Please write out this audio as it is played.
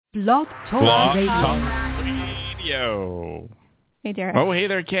Blog Talk Radio. Hey, Derek. Oh, hey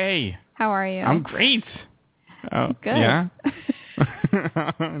there, Kay. How are you? I'm great. Good. Yeah?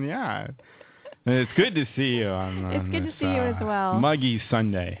 Yeah. It's good to see you on It's good to see you as well. Muggy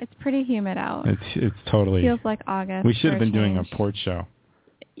Sunday. It's pretty humid out. It's totally... Feels like August. We should have been doing a porch show.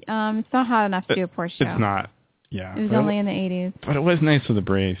 It's not hot enough to do a porch show. It's not. Yeah. It was only in the 80s. But it was nice with the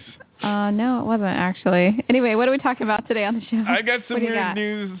brace. No, it wasn't actually. Anyway, what are we talking about today on the show? I got some weird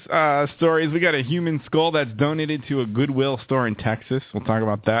news stories. We got a human skull that's donated to a Goodwill store in Texas. We'll talk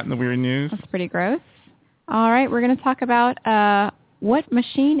about that in the weird news. That's pretty gross. All right, we're going to talk about what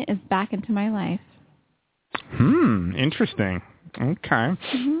machine is back into my life. Interesting. Okay.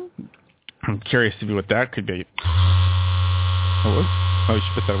 Mm-hmm. I'm curious to see what that could be. Oh, you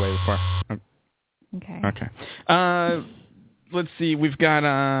should put that away before. Okay. Let's see. We've got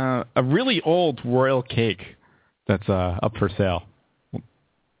a really old royal cake that's up for sale.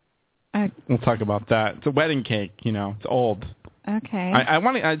 We'll talk about that. It's a wedding cake. It's old. Okay. I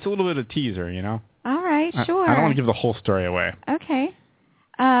want to. It's a little bit of a teaser. All right. Sure. I don't want to give the whole story away. Okay.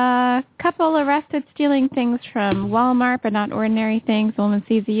 Couple arrested stealing things from Walmart, but not ordinary things. A woman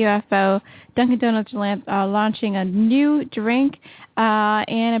sees a UFO. Dunkin' Donuts launching a new drink,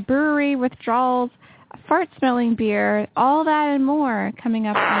 and a brewery withdrawals fart-smelling beer. All that and more coming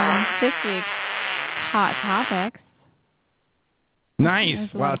up on this week's Hot Topics. Nice.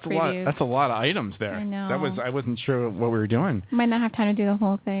 Wow, that's a lot of items there. I know. I wasn't sure what we were doing. Might not have time to do the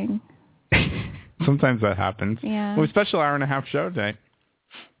whole thing. Sometimes that happens. Yeah. Well, a special hour-and-a-half show today.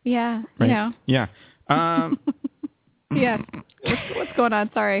 Yeah. Right? Yeah. Yeah. What's going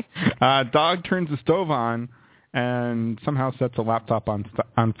on? Sorry. Dog turns the stove on and somehow sets a laptop on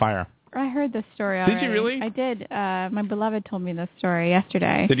fire. I heard this story already. Did you really? I did. My beloved told me this story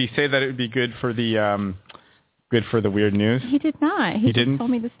yesterday. Did he say that it would be good for the weird news? He did not. He didn't? told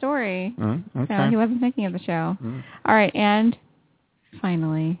me the story. Okay. So he wasn't thinking of the show. All right, and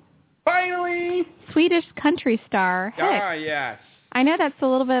finally, Swedish country star Hicks. Ah, yes. I know that's a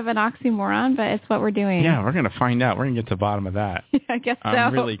little bit of an oxymoron, but it's what we're doing. Yeah, we're going to find out. We're going to get to the bottom of that. I guess so.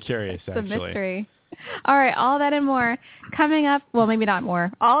 I'm really curious, it's actually. It's a mystery. All right, all that and more coming up. Well, maybe not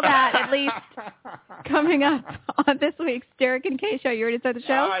more. All that, at least, coming up on this week's Derek and Kay Show. You ready to start the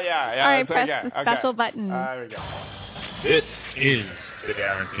show? Oh, yeah. All right, press the special button. There we go. This is the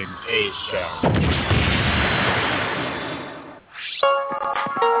Derek and Kay Show.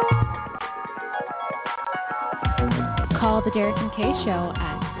 Call the Derek and Kay Show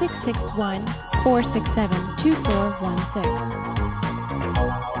at 661-467-2416.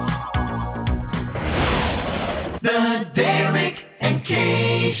 The Derek and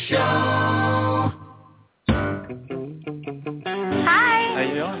Kay Show. Hi. How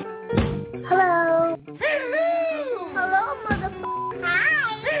you doing? Hello. Hello. Hello, motherfucker.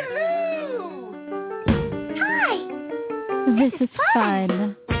 Hi. Hello. Hi. This is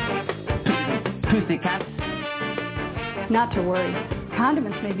fun. Pussycats. Not to worry.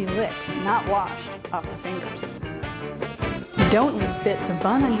 Condiments may be licked, not washed, off the fingers. Don't leave bits of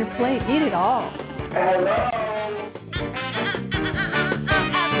bun on your plate. Eat it all. Hello.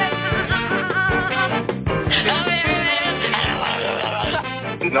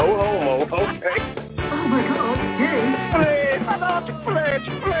 No homo, okay. Oh my God, gay. Pledge.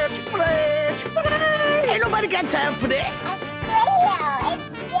 Ain't nobody got time for that.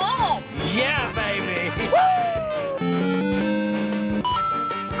 Yeah, baby.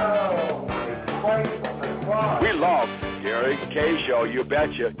 We love Derek and Kay Show, you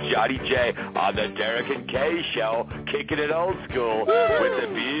betcha. Johnny J on the Derek and Kay Show, kicking it old school with the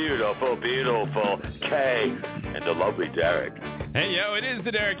beautiful Kay and the lovely Derek. Hey, yo, it is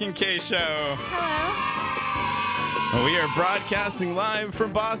the Derek and Kay Show. Hello. We are broadcasting live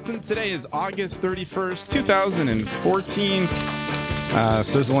from Boston. Today is August 31st, 2014.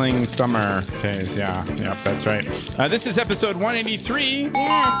 Sizzling summer days. Yeah, that's right. This is episode 183.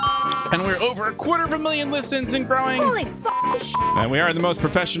 Yes. And we're over 250,000 listens and growing. Holy fuck. And we are the most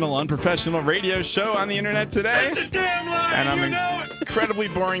professional, unprofessional radio show on the internet today. That's a damn lie, and I'm you know it. incredibly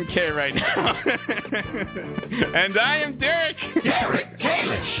boring Kay right now. And I am Derek. Derek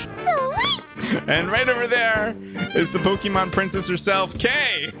Kalish. And right over there is the Pokemon princess herself,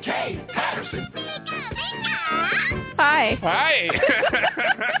 Kay. Kay Patterson. Hi. Hi.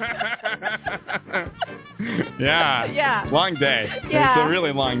 Yeah. Long day. Yeah. It's a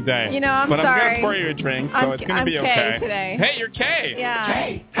really long day. I'm sorry. But I'm going to pour you a drink, so it's going to be okay. I'm Kay today. Hey, you're Kay. Yeah.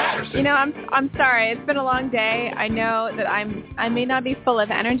 Kay Patterson. I'm sorry. It's been a long day. I know that I may not be full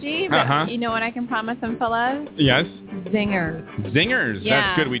of energy, but you know what I can promise I'm full of? Yes. Zingers. Zingers. Yeah.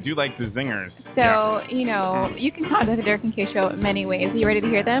 That's good. We do like the zingers. So, you can contact the Derek and Kay Show in many ways. Are you ready to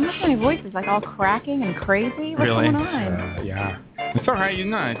hear them? My voice is like all cracking and crazy. What's really? going on? Yeah. It's all right.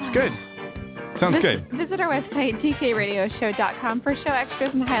 It's good. Sounds good. Visit our website, dkradioshow.com, for show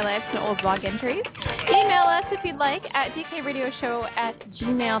extras and highlights and old blog entries. Email us if you'd like at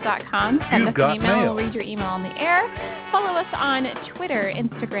dkradioshow@gmail.com. Send us an email. We'll read your email on the air. Follow us on Twitter,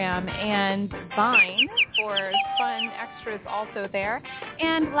 Instagram, and Vine for fun extras also there.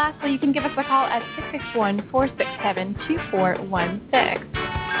 And lastly, you can give us a call at 661-467-2416.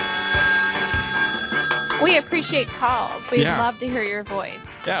 We appreciate calls. We'd love to hear your voice.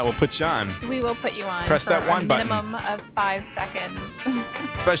 Yeah, we'll put you on. We will put you on. Press for that one button. A minimum of 5 seconds.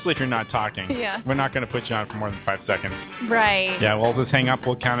 Especially if you're not talking. Yeah. We're not going to put you on for more than 5 seconds. Right. Yeah, we'll just hang up.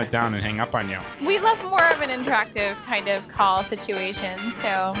 We'll count it down and hang up on you. We love more of an interactive kind of call situation.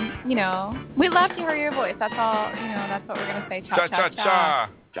 So, we love to hear your voice. That's all, that's what we're going to say. Cha, cha, cha.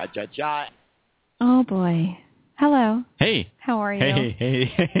 Cha, cha, cha. Oh, boy. Hello. Hey. How are you?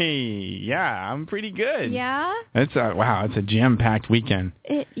 Hey. Yeah, I'm pretty good. Yeah? It's a jam-packed weekend.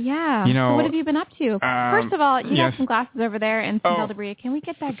 Yeah. What have you been up to? First of all, you have some glasses over there and some debris. Can we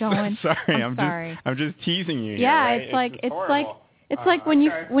get that going? Sorry, I'm sorry. I'm just teasing you. Yeah, here, right? it's like when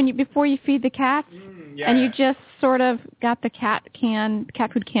you before you feed the cats and you just sort of got the cat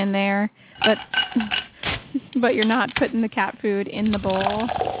food can there, but you're not putting the cat food in the bowl.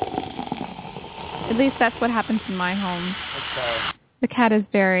 At least that's what happens in my home. Okay. The cat is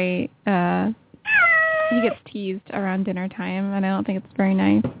very, he gets teased around dinner time, and I don't think it's very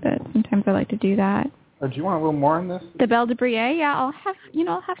nice, but sometimes I like to do that. Do you want a little more on this? The Belle de Brie, yeah, I'll have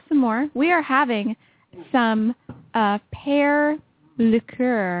some more. We are having some pear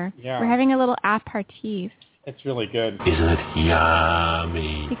liqueur. Yeah. We're having a little aperitif. It's really good. Isn't it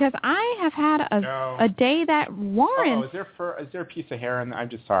yummy? Because I have had a day that warrants... Oh, is there a piece of hair in there? I'm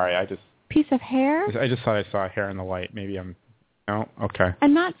just sorry. Piece of hair? I just thought I saw hair in the light. Maybe no? Okay.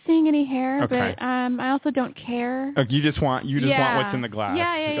 I'm not seeing any hair, okay. but I also don't care. You just want what's in the glass.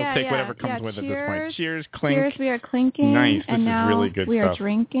 Yeah. You'll take whatever comes with it at this point. Cheers, clink. Cheers, we are clinking. Nice, and this now is really good we stuff. Are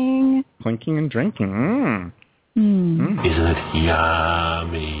drinking. Clinking and drinking. Isn't it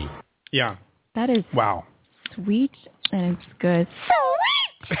yummy? Yeah. That is sweet and it's good.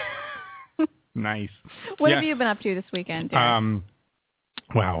 Sweet! Nice. What have you been up to this weekend, Derek?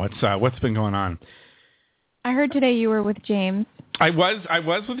 Wow, what's been going on? I heard today you were with James. I was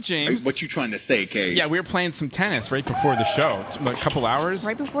with James. What you trying to say, Kay? Yeah, we were playing some tennis right before the show. It's a couple hours.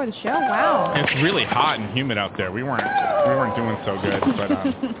 Right before the show? Wow. It's really hot and humid out there. We weren't doing so good,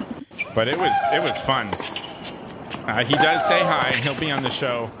 but it was fun. He does say hi, and he'll be on the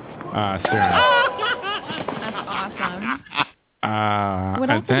show soon. That's awesome. What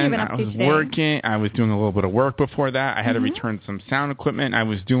else have you been up to today? Working. I was doing a little bit of work before that. I had to return some sound equipment. I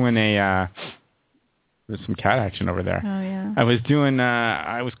was doing there's some cat action over there. Oh, yeah. I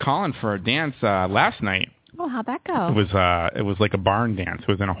was calling for a dance last night. Oh, how'd that go? It was like a barn dance.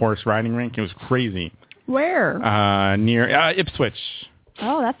 It was in a horse riding rink. It was crazy. Where? Near Ipswich.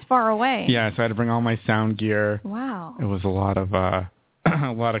 Oh, that's far away. Yeah, so I had to bring all my sound gear. Wow. It was a lot of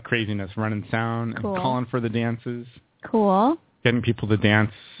craziness running sound and calling for the dances. Cool. Getting people to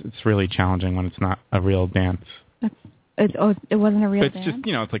dance, it's really challenging when it's not a real dance. It wasn't a real dance? It's just,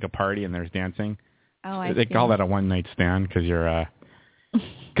 it's like a party and there's dancing. Oh, I see. They call that a one-night stand because you're,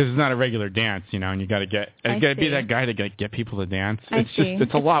 because it's not a regular dance, and you got to be that guy to get people to dance.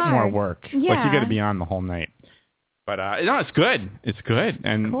 It's a lot more work. Yeah. Like you got to be on the whole night. But no, it's good. It's good.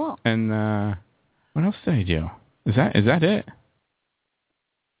 And cool. And what else did I do? Is that it?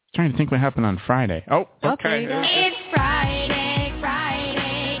 Trying to think what happened on Friday. Oh, okay. It's Friday,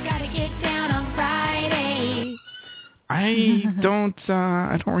 gotta get down on Friday. I don't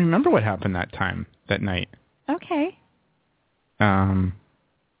remember what happened that night. Okay.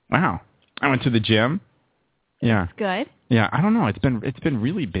 Wow. I went to the gym. Yeah. That's good. Yeah, I don't know. It's been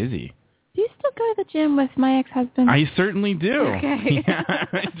really busy. Do you still go to the gym with my ex-husband? I certainly do. Okay. Yeah,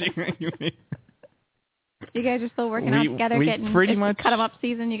 I do. You guys are still working out together, getting pretty much cut 'em up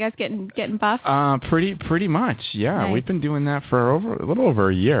season. You guys getting buff? Pretty much. Yeah, nice. We've been doing that for a little over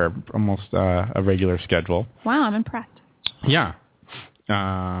a year, almost a regular schedule. Wow, I'm impressed. Yeah.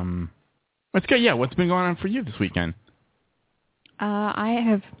 That's good. Yeah, what's been going on for you this weekend? I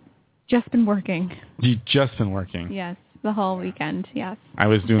have just been working. You've just been working? Yes, the whole weekend. Yes. I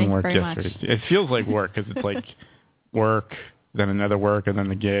was doing work yesterday. Much. It feels like work because it's like work, then another work, and then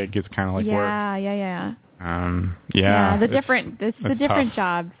the gig. It's kind of like work. Yeah. The different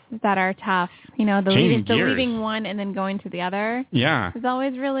jobs that are tough. The leaving one and then going to the other. Yeah. It's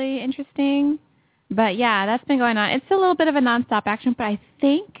always really interesting. But yeah, that's been going on. It's a little bit of a nonstop action, but I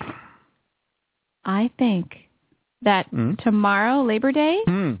think that tomorrow, Labor Day,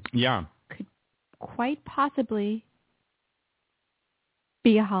 could quite possibly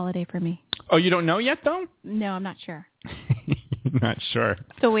be a holiday for me. Oh, you don't know yet, though? No, I'm not sure. Not sure.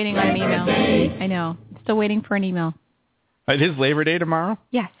 Still waiting on an email. I know. Still waiting for an email. It is Labor Day tomorrow?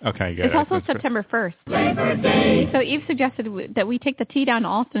 Yes. Okay, good. It's also September 1st. Labor Day. So Eve suggested that we take the T down to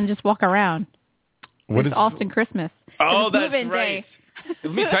Alston and just walk around. What is Alston Christmas? Oh, that's right. Day.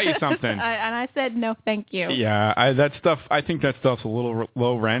 Let me tell you something. And I said, no, thank you. Yeah, I think that stuff's a little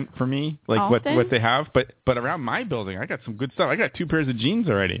low rent for me, like what they have. But around my building, I got some good stuff. I got 2 pairs of jeans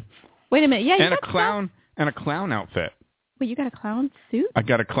already. Wait a minute. Yeah, and a clown outfit. Wait, you got a clown suit? I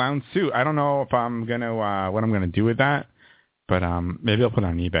got a clown suit. I don't know if I'm gonna what I'm gonna do with that, but maybe I'll put it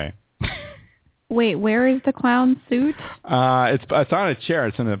on eBay. Wait, where is the clown suit? It's on a chair.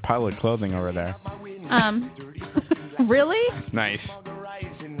 It's in a pile of clothing over there. Really? Nice.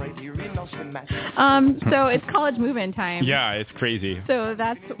 So it's college move-in time. Yeah, it's crazy. So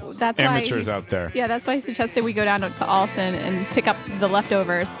that's amateurs why out there. Yeah, that's why I suggested we go down to Alston and pick up the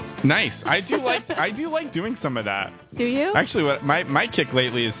leftovers. Nice. I do like doing some of that. Do you? Actually, what my kick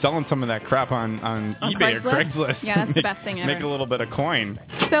lately is selling some of that crap on eBay or Craigslist. Yeah, that's the best thing ever. Make a little bit of coin.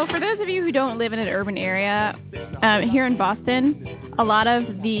 So for those of you who don't live in an urban area, here in Boston, a lot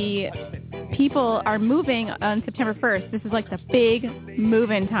of the people are moving on September 1st. This is like the big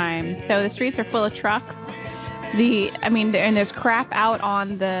move-in time. So the streets are full of trucks. And there's crap out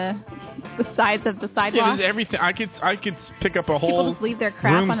on the sides of the sidewalk. Yeah, there's everything. I could pick up a whole people just leave their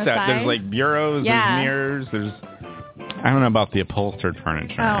crap room on the set. side. There's like bureaus, there's mirrors, there's. I don't know about the upholstered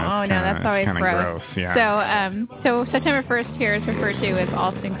furniture. No, that's always gross. Yeah. So September 1st here is referred to as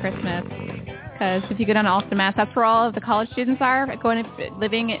Alston Christmas. Because if you go down to Alston, Mass, that's where all of the college students are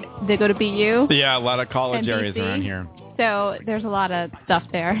they go to BU. Yeah, a lot of college areas around here. So there's a lot of stuff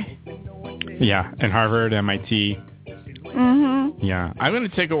there. Yeah, and Harvard, MIT. Mm-hmm. Yeah, I'm going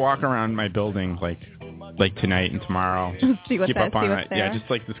to take a walk around my building like tonight and tomorrow. Keep up on it. Yeah, just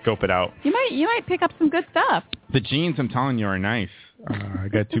like to scope it out. You might pick up some good stuff. The jeans, I'm telling you, are nice. I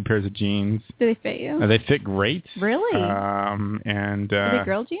got 2 pairs of jeans. Do they fit you? They fit great. Really? And are they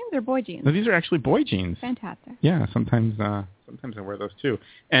girl jeans or boy jeans? No, these are actually boy jeans. Fantastic. Yeah, sometimes I wear those too.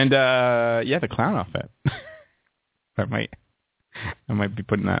 And the clown outfit. I might be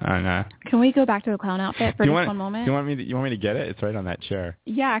putting that on. Can we go back to the clown outfit for just one moment? Do you want me to get it? It's right on that chair.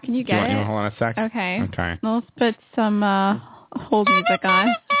 Yeah, can you get it? You want to hold on a sec? Okay. Okay. Well, let's put some hold music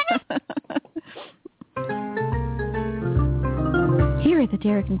on. Here at the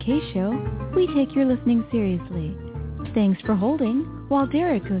Derek and Kay Show, we take your listening seriously. Thanks for holding while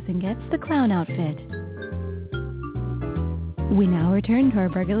Derek goes and gets the clown outfit. We now return to our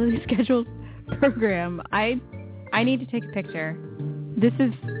regularly scheduled program. I need to take a picture. This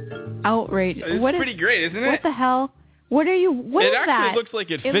is outrageous. It's pretty great, isn't it? What the hell? What is that? It actually looks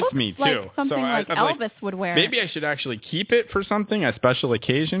like it fits me, too. Like something like Elvis would wear. Maybe I should actually keep it for something, a special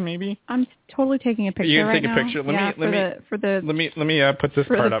occasion, maybe. I'm totally taking a picture right now. You're going to take a picture? Let me put this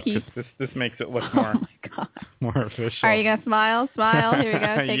part up because this makes it look more more official. Are you going to smile? Smile. Here we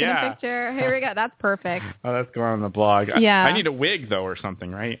go. Taking a picture. Here we go. That's perfect. Oh, that's going on the blog. Yeah. I need a wig, though, or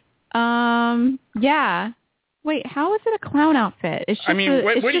something, right? Yeah. Wait, how is it a clown outfit? It's just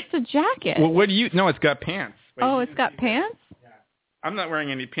just a jacket. Well, what do you... No, it's got pants. Wait, it's got pants? Yeah. I'm not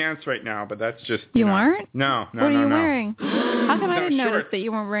wearing any pants right now, but that's just... You aren't? No. What are you wearing? How come I didn't notice that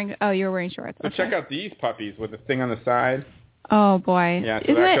you weren't wearing... Oh, you were wearing shorts. But check out these puppies with the thing on the side. Oh, boy. Yeah,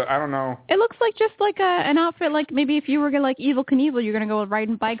 so I don't know. It looks like just like an outfit, like maybe if you were like Evel Knievel, you're going to go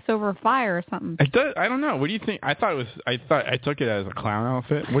riding bikes over a fire or something. It does. I don't know. What do you think? I took it as a clown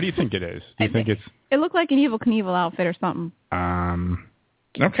outfit. What do you think it is? Do you think it's... It looked like an Evel Knievel outfit or something.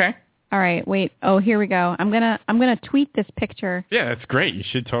 Okay. All right, wait. Oh, here we go. I'm gonna tweet this picture. Yeah, that's great. You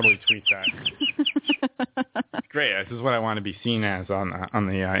should totally tweet that. It's great. This is what I want to be seen as on the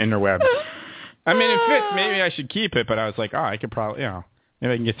interwebs. I mean, it fits. Maybe I should keep it, but I was like, I could probably,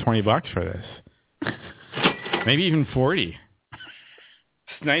 maybe I can get $20 for this. Maybe even 40.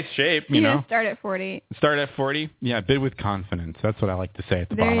 It's nice shape, you know. Start at 40. Start at 40? Yeah, bid with confidence. That's what I like to say at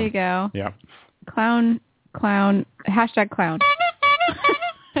the bottom. There you go. Yeah. Clown, hashtag clown.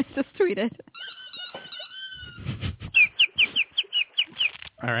 I just tweeted.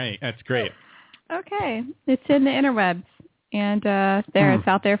 All right, that's great. Okay, it's in the interwebs, and it's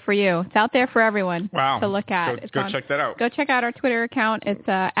out there for you. It's out there for everyone to look at. Go check that out. Go check out our Twitter account. It's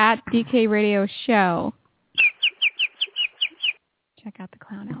at DK Radio Show. Check out the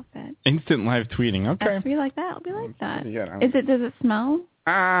clown outfit. Instant live tweeting. Okay. Be like that. It'll be like that. Yeah, Does it smell?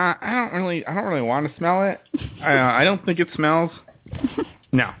 I don't really want to smell it. I don't think it smells.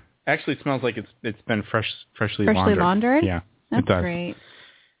 No, actually, it smells like it's been freshly laundered. Yeah, that's it does. Great.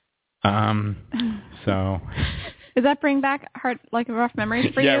 So. Does that bring back rough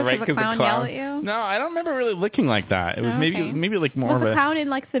memories for you? Yeah, right. Because the clown yelled at you. No, I don't remember really looking like that. It was maybe like more of a. Was the clown in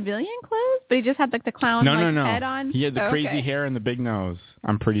civilian clothes? But he just had the clown head on. He had the crazy hair and the big nose.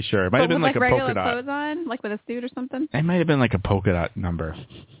 I'm pretty sure it might have been like a polka dot. Regular clothes on, with a suit or something. It might have been like a polka dot number.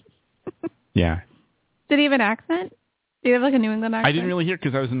 Yeah. Did he have an accent? Do you have a New England accent? I didn't really hear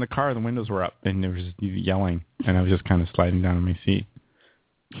because I was in the car. The windows were up and there was just yelling, and I was just kind of sliding down in my seat.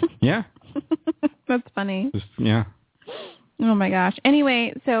 Yeah. That's funny. Yeah. Oh my gosh.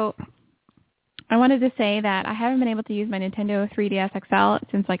 Anyway, so I wanted to say that I haven't been able to use my Nintendo 3DS XL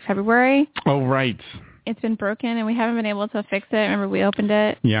since February. Oh, right. It's been broken and we haven't been able to fix it. Remember we opened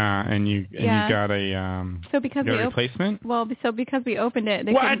it? Yeah, and you got a replacement? Because we opened it,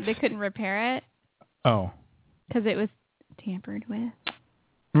 they couldn't repair it. Oh. Because it was tampered with.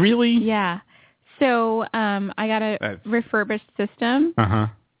 Really? Yeah. So I got a refurbished system. Uh-huh.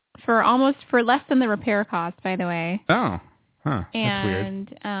 For less than the repair cost, by the way. Oh, huh. That's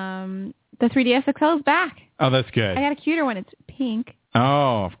weird. And the 3DS XL is back. Oh, that's good. I got a cuter one. It's pink.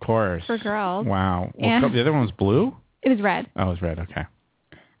 Oh, of course. For girls. Wow. Well, the other one was blue? It was red. Oh, it was red. Okay.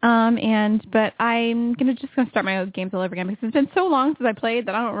 But I'm gonna start my old games all over again because it's been so long since I played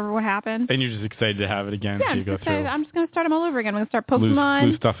that I don't remember what happened. And you're just excited to have it again. Yeah, so you go through. I'm just gonna start them all over again. I'm gonna start Pokemon.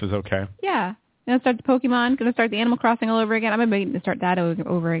 Blue stuff is okay. Yeah. I'm gonna start the Pokemon. Gonna start the Animal Crossing all over again. I'm gonna start that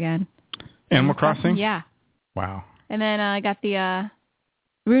over again. Animal Crossing? Yeah. Wow. And then I got the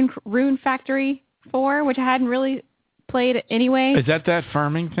Rune Factory 4, which I hadn't really played anyway. Is that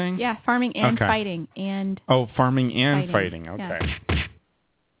farming thing? Yeah, farming and fighting. Farming and fighting. Okay. Yeah.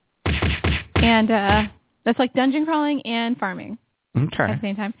 And that's like dungeon crawling and farming. Okay. At the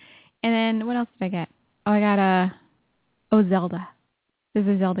same time. And then what else did I get? Oh, I got Zelda. This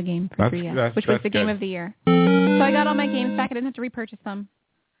is a Zelda game for 3DS, which was the game of the year. So I got all my games back. I didn't have to repurchase them.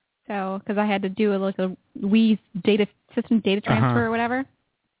 So, because I had to do a Wii system data transfer or whatever.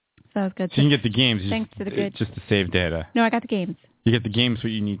 So it was good. So you can get the games. Thanks to the good. Just to save data. No, I got the games. You get the games,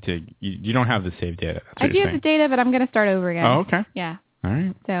 but you need to. You don't have the save data. I do have the data, but I'm going to start over again. Oh, okay. Yeah. All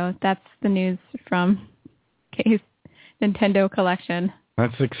right. So that's the news from Kay's Nintendo collection.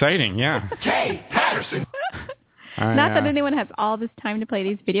 That's exciting. Yeah. Kay Patterson. Not that anyone has all this time to play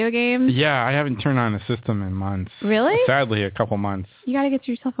these video games. Yeah, I haven't turned on a system in months. Really? Sadly, a couple months. You got to get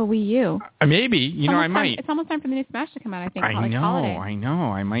yourself a Wii U. Maybe. I might. It's almost time for the new Smash to come out, I think. I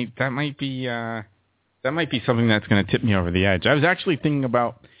know. I might. That might be something that's going to tip me over the edge. I was actually thinking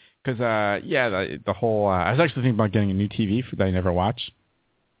about, because, the whole, I was actually thinking about getting a new TV that I never watched.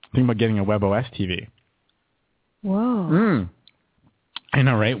 Thinking about getting a WebOS TV. Whoa. I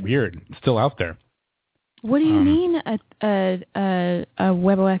know, right? Weird. It's still out there. What do you mean a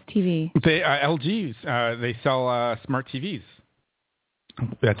WebOS TV? LGs, they sell smart TVs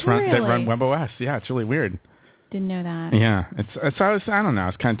that run WebOS. Yeah, it's really weird. Didn't know that. Yeah, I don't know. I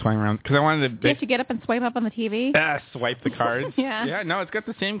was kind of toying around because I wanted to. Do you have to get up and swipe up on the TV? Swipe the cards. Yeah. Yeah. No, it's got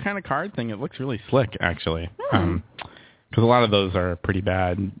the same kind of card thing. It looks really slick, actually. Because a lot of those are pretty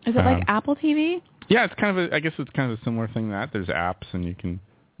bad. Is it like Apple TV? Yeah, it's kind of. I guess it's kind of a similar thing to that. There's apps and you can,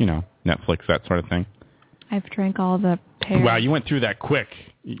 Netflix, that sort of thing. I've drank all the pears. Wow, you went through that quick.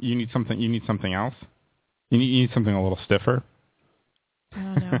 You need something. You need something else. You need something a little stiffer. I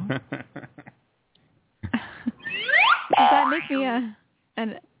don't know. Does that make me am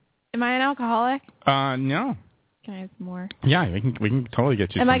I an alcoholic? No. Can I have some more? Yeah, we can totally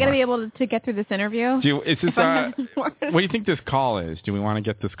get you. Am I going to be able to get through this interview? What do you think this call is? Do we want to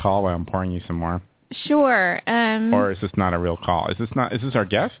get this call while I'm pouring you some more? Sure. Or is this not a real call? Is this our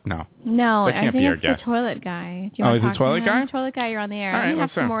guest? No. No, that can't I think be our it's guest. the toilet guy. Is it the toilet guy? Toilet guy, you're on the air. All right, let me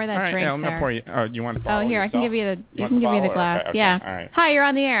have some more of that drink. drink. All right, pour you. Oh, you want to follow? Oh, here, yourself? I can give you the glass. Okay, yeah. All right. Hi, you're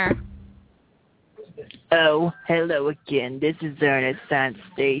on the air. Oh, hello again. This is Ernest and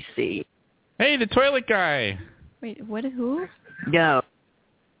Stacy. Hey, the toilet guy. Wait, who? No,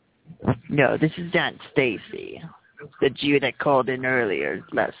 this is Aunt Stacy, the Jew that called in earlier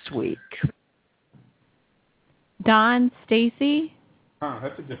last week. Don Stacy? Oh,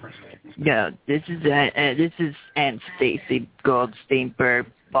 that's a different name. No, this is Aunt Stacy Goldsteinberg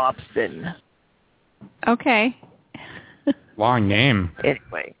Bobson. Okay. Long name.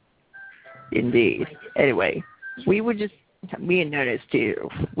 Anyway, indeed. Anyway, me and Ernest here,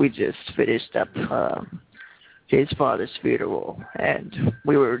 we just finished up his father's funeral, and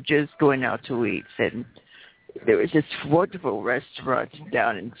we were just going out to eat, and there was this wonderful restaurant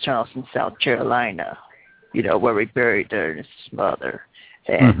down in Charleston, South Carolina, where we buried Ernest's mother.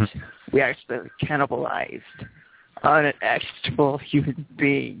 and we actually cannibalized on an actual human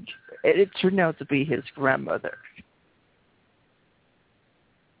being. And it turned out to be his grandmother.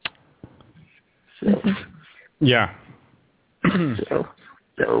 So, yeah.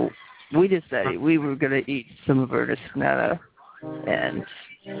 so we decided we were going to eat some of Ernest Nana, and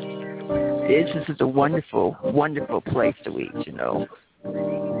it's just a wonderful, wonderful place to eat, you know.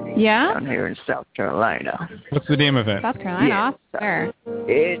 Yeah? Down here in South Carolina. What's the name of it? South Carolina? Where?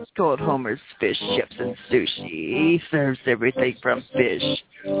 It's called Homer's Fish, Chips, and Sushi. He serves everything from fish,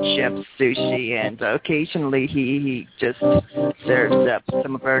 chips, sushi, and occasionally he just serves up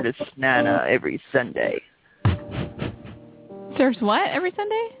some of Ernest Nana every Sunday. Serves what every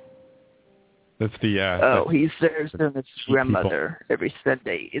Sunday? That's the... he serves them his grandmother every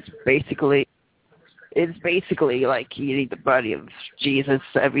Sunday. It's basically like eating the body of Jesus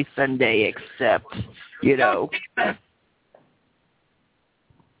every Sunday, except, you know.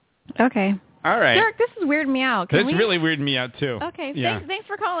 Okay. All right. Derek, this is weirding me out. This really weirded me out, too. Okay. Yeah. Thanks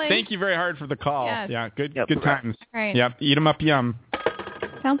for calling. Thank you very hard for the call. Yes. Yeah, good Yep. times. All right. Yep, eat 'em up, yum.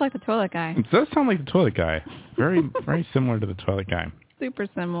 Sounds like the toilet guy. It does sound like the toilet guy. Very, very similar to the toilet guy. Super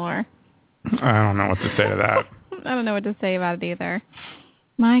similar. I don't know what to say to that. I don't know what to say about it either.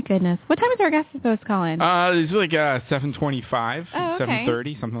 My goodness. What time is our guest supposed to call in? It's like 7:25, Oh, okay.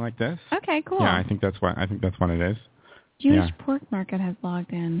 7:30, something like this. Okay, cool. Yeah, I think that's what it is. Jewish Pork Market has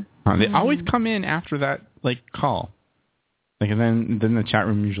logged in. They always come in after that call. And then the chat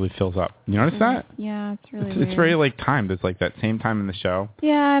room usually fills up. You notice that? Yeah, it's really weird. It's very timed. It's like that same time in the show.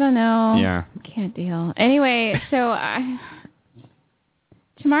 Yeah, I don't know. Yeah. Can't deal. Anyway, so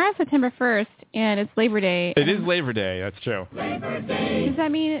tomorrow's September 1st, and it's Labor Day. It is Labor Day. That's true. Does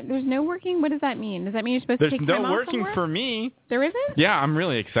that mean there's no working? What does that mean? Does that mean you're supposed to take time off There's no working from work? for me. There isn't? Yeah, I'm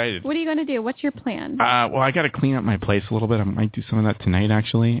really excited. What are you going to do? What's your plan? Well, I got to clean up my place a little bit. I might do some of that tonight,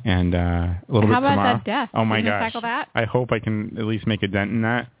 actually, and a little bit How about tomorrow. that desk? Oh, my you gosh. Tackle that? I hope I can at least make a dent in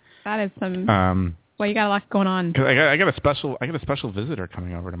that. That is some... well, you got a lot going on. Cause I got a special visitor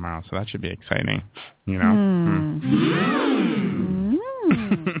coming over tomorrow, so that should be exciting. You know.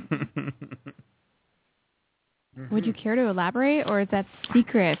 Would you care to elaborate, or is that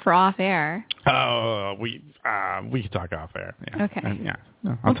secret for off air? Oh, we can talk off air. Yeah. Okay. Yeah.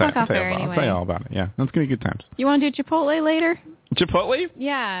 We'll talk off air anyway. I'll tell you all about it. Yeah, that's gonna be good times. You want to do Chipotle later? Chipotle?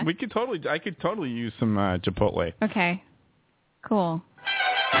 Yeah. I could totally use some Chipotle. Okay. Cool.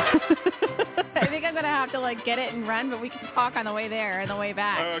 I think I'm gonna have to get it and run, but we can talk on the way there and the way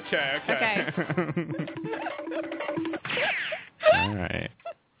back. Okay. All right.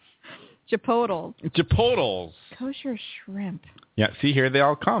 Chipotles. Kosher shrimp. Yeah, see, here they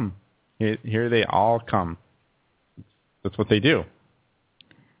all come. Here they all come. That's what they do.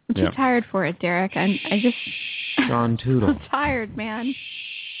 I'm too tired for it, Derek. Sean Tootle. I'm tired, man.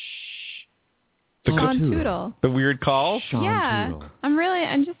 Sean Tootle. The weird call? Sean Tootle.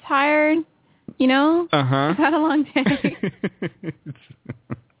 I'm just tired. You know? Uh-huh. I've had a long day.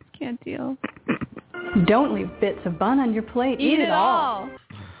 Can't deal. Don't leave bits of bun on your plate. Eat it all.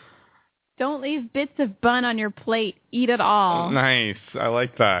 Don't leave bits of bun on your plate. Eat it all. Nice. I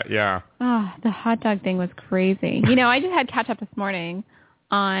like that. Yeah. Oh, the hot dog thing was crazy. I just had ketchup this morning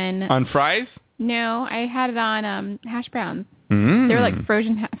on... On fries? No, I had it on hash browns. Mm. They were like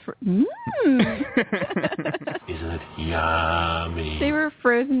frozen... Isn't it yummy? They were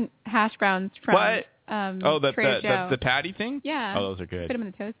frozen hash browns from... What? Trader Joe. The patty thing? Yeah. Oh, those are good. Put them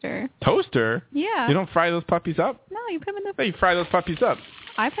in the toaster. Toaster? Yeah. You don't fry those puppies up? No, you put them in the... Hey, you fry those puppies up.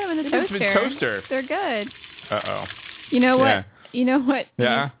 I put them in the Put them in toaster. They're good. Uh-oh. You know what? Yeah. You know what?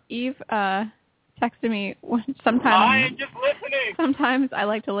 Yeah. Eve texted me sometimes. I am just listening. Sometimes I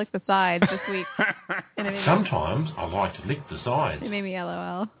like to lick the sides this week. And Sometimes I like to lick the sides. It made me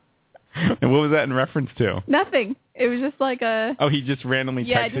LOL. And what was that in reference to? Nothing. It was just like a... Oh, he just randomly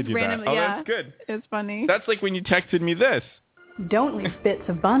texted just you randomly, that. Oh, yeah. that's good. It was funny. That's like when you texted me this. Don't leave bits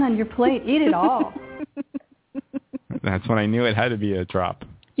of bun on your plate. Eat it all. That's when I knew it had to be a drop.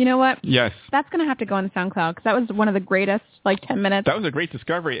 You know what? Yes. That's going to have to go on the SoundCloud because that was one of the greatest, 10 minutes. That was a great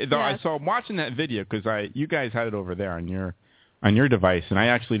discovery. Though Yes. I'm watching that video because you guys had it over there on your device, and I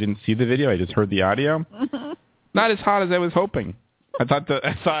actually didn't see the video. I just heard the audio. Not as hot as I was hoping. I thought there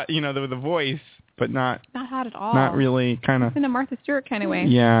was the voice, but not hot at all. Not really, kind of. It's in a Martha Stewart kind of way.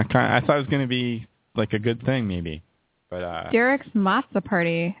 Yeah, I thought it was going to be like a good thing, maybe. But Derek's matzah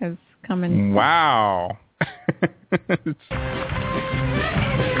party has come in. Wow.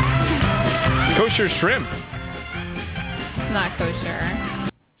 Kosher shrimp. It's not kosher.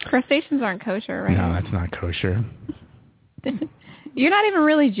 Crustaceans aren't kosher, right? No, that's not kosher. You're not even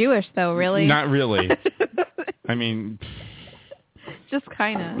really Jewish, though, really. Not really. I mean... just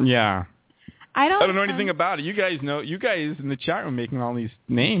kind of. Yeah. I don't know anything about it. You guys in the chat room making all these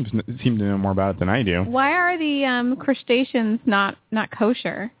names seem to know more about it than I do. Why are the crustaceans not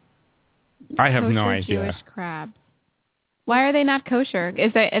kosher? I have Kosher no idea. Jewish crabs. Why are they not kosher?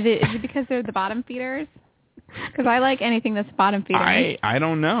 Is it because they're the bottom feeders? Because I like anything that's bottom feeder. I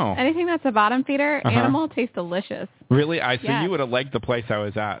don't know. Anything that's a bottom feeder animal tastes delicious. Really? So you would have liked the place I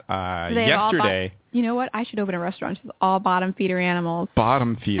was at yesterday. You know what? I should open a restaurant with all bottom feeder animals.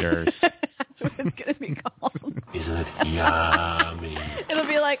 Bottom feeders. That's what it's going to be called. Isn't it yummy? It'll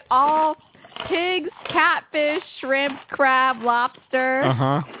be like all pigs, catfish, shrimp, crab, lobster.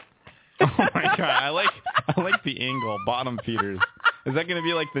 Uh-huh. Oh my God. I like the angle. Bottom feeders. Is that going to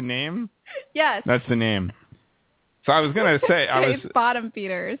be like the name? Yes. That's the name. So I was going to say bottom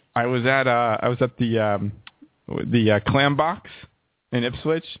feeders. I was at the clam box in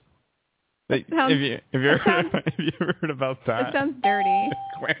Ipswich. Have you ever heard about that? It sounds dirty.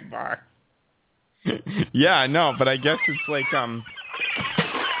 Clam box. Yeah, no, but I guess it's like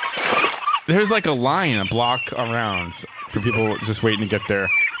there's like a line a block around for people just waiting to get there.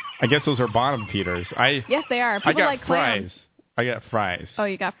 I guess those are bottom feeders. Yes, they are. People like fries. clams. I got fries. Oh,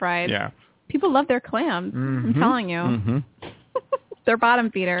 you got fries. Yeah. People love their clams. Mm-hmm. I'm telling you. Mm-hmm. They're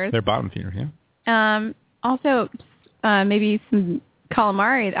bottom feeders. They're bottom feeders, yeah. Also, maybe some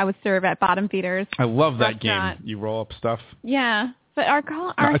calamari I would serve at bottom feeders. I love that game. You roll up stuff. Yeah. But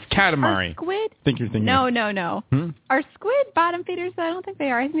it's catamari. Our squid? I think you're thinking. No. Are squid bottom feeders? I don't think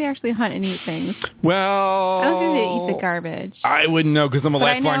they are. I think they actually hunt and eat things. Well, I don't think they eat the garbage. I wouldn't know because I'm a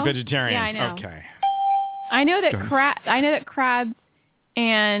lifelong vegetarian. Yeah, I know. Okay. I know that crabs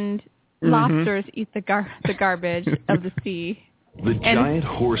and lobsters eat the garbage of the sea. The giant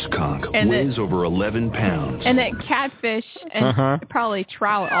horse conch weighs over 11 pounds. And that catfish and probably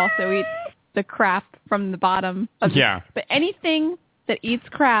trout also eat the crap from the bottom of but anything that eats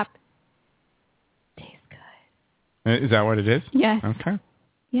crap tastes good. Is that what it is? Yes. Okay.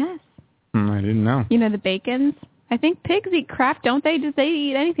 Yes. I didn't know. You know the bacons? I think pigs eat crap, don't they? Does they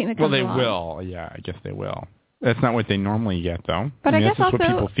eat anything that comes along? Well, they will. Yeah, I guess they will. That's not what they normally get, though. But I guess that's also, what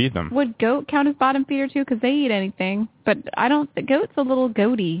people feed them. Would goat count as bottom feeder, too? Because they eat anything. But I don't... The goat's a little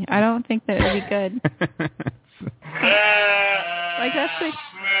goaty. I don't think that it would be good. Like, that's like...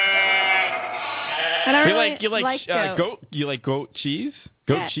 I don't really like goat. You like goat cheese?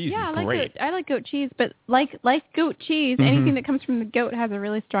 Goat cheese is great. I like goat cheese, but like goat cheese, anything that comes from the goat has a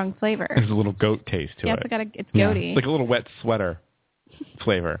really strong flavor. There's a little goat taste to it. It's goaty. It's like a little wet sweater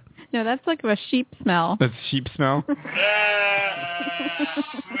flavor. No, that's like a sheep smell. That's sheep smell?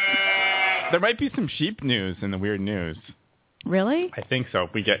 There might be some sheep news in the weird news. Really? I think so.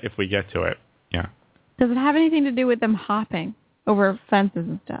 If we get to it, yeah. Does it have anything to do with them hopping over fences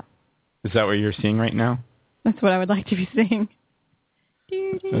and stuff? Is that what you're seeing right now? That's what I would like to be seeing.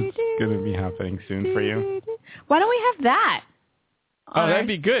 That's going to be happening soon for you. Why don't we have that? Oh, that'd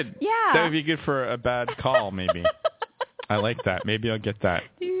be good. Yeah. That would be good for a bad call, maybe. I like that. Maybe I'll get that.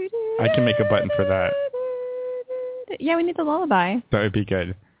 I can make a button for that. Yeah, we need the lullaby. That would be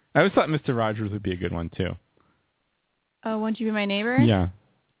good. I always thought Mr. Rogers would be a good one, too. Oh, won't you be my neighbor? Yeah.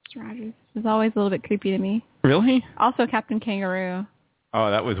 Mr. Rogers is always a little bit creepy to me. Really? Also Captain Kangaroo. Oh,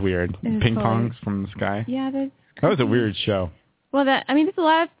 that was weird. Ping pongs from the sky. Yeah, that was a weird show. Well, there's a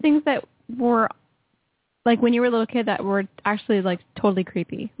lot of things that were, like, when you were a little kid that were actually, like, totally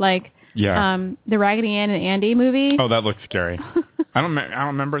creepy. Like, the Raggedy Ann and Andy movie. Oh, that looked scary. I don't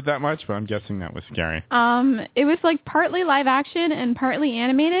remember it that much, but I'm guessing that was scary. It was, like, partly live action and partly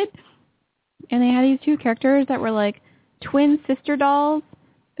animated. And they had these two characters that were, like, twin sister dolls.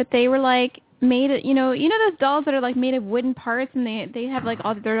 But they were, like, made it, you know those dolls that are like made of wooden parts and they have like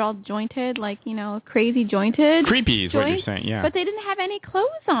they're all jointed, like, crazy jointed. Creepy is what you're saying, yeah. But they didn't have any clothes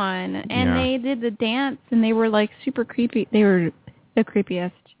on, and they did the dance, and they were like super creepy. They were the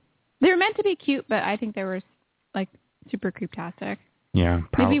creepiest. They were meant to be cute, but I think they were like super creeptastic. Yeah,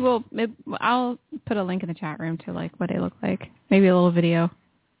 probably. I'll put a link in the chat room to like what they look like. Maybe a little video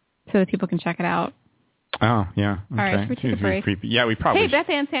so that people can check it out. Oh, yeah. Okay. All right, should we take a break? Creepy. Yeah, we probably... Hey, Beth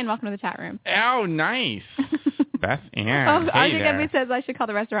Ann Sand, welcome to the chat room. Oh, nice. Beth Ann, I think everybody says I should call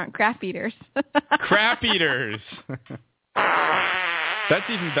the restaurant Crap Eaters. Crap Eaters. That's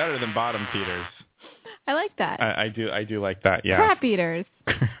even better than Bottom Feeders. I like that. I do like that, yeah. Crap Eaters.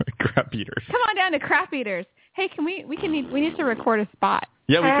 Crap Eaters. Come on down to Crap Eaters. Hey, we need to record a spot.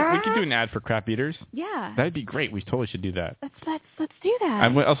 Yeah, we could do an ad for Crap Eaters. Yeah. That'd be great. We totally should do that. Let's do that.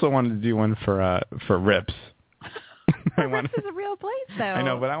 I also wanted to do one for Rips. Rips is a real place, though. I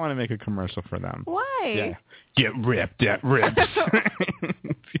know, but I want to make a commercial for them. Why? Yeah. Get ripped at Rips.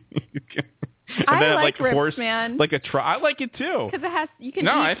 I they like have ribs, horse, man. like a I like it too. Because it has, you can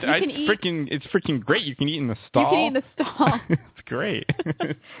no, eat. It's freaking great. You can eat in the stall. You can eat in the stall. It's great.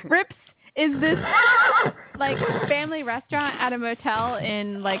 Rips is this like family restaurant at a motel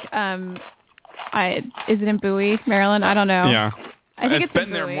in like is it in Bowie, Maryland? I don't know. Yeah. I think it's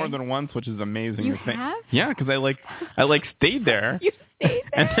been there more than once, which is amazing. You have? Yeah, because I stayed there. You stayed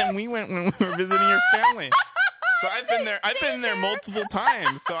there? And then we went when we were visiting your family. So I've been there multiple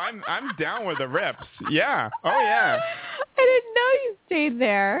times. So I'm down with the Rips. Yeah. Oh yeah. I didn't know you stayed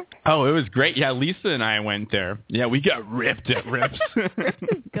there. Oh, it was great. Yeah, Lisa and I went there. Yeah, we got ripped at Rips. Rips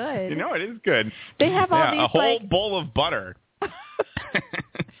is good. You know, it is good. They have all these a whole bowl of butter.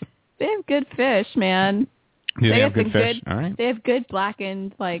 They have good fish, man. Do they have good fish? All right. They have good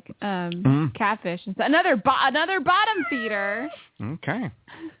blackened catfish and stuff. Another bottom feeder. Okay.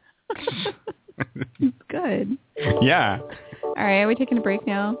 It's good. Yeah. All right, are we taking a break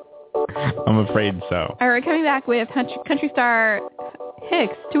now? I'm afraid so. All right, coming back with country star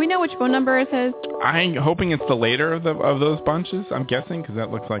Hicks. Do we know which phone number it is? I'm hoping it's the later of those bunches, I'm guessing, because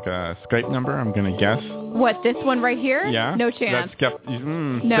that looks like a Skype number, I'm going to guess. What, this one right here? Yeah. No chance. No.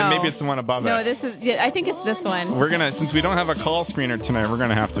 Then maybe it's the one above it. No, I think it's this one. We're going to, since we don't have a call screener tonight, we're going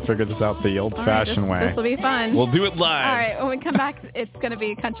to have to figure this out the old-fashioned way. This will be fun. We'll do it live. All right, when we come back, it's going to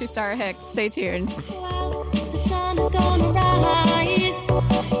be country star Hicks. Stay tuned. The sun is gonna rise.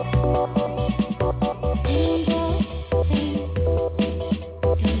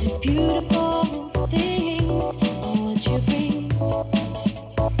 Beautiful things are what you bring.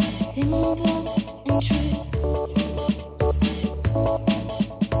 Simple and true.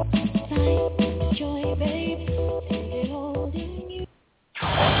 Sight, joy, babe, is it holding you?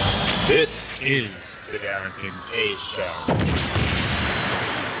 This is the TD&KS Show.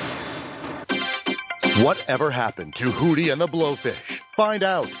 Whatever happened to Hootie and the Blowfish? Find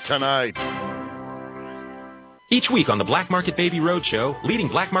out tonight. Each week on the Black Market Baby Roadshow, leading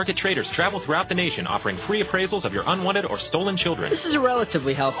black market traders travel throughout the nation offering free appraisals of your unwanted or stolen children. This is a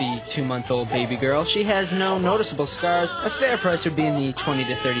relatively healthy 2-month-old baby girl. She has no noticeable scars. A fair price would be in the $20,000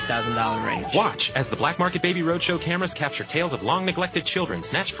 to $30,000 range. Watch as the Black Market Baby Roadshow cameras capture tales of long-neglected children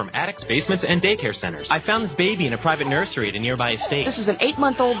snatched from attics, basements, and daycare centers. I found this baby in a private nursery at a nearby estate. This is an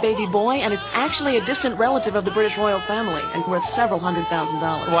 8-month-old baby boy, and it's actually a distant relative of the British royal family and worth several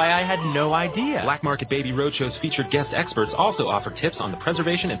 $100,000. Why, I had no idea. Black Market Baby Roadshow's featured guest experts also offer tips on the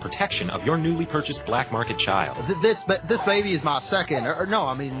preservation and protection of your newly purchased black market child. This baby is my second,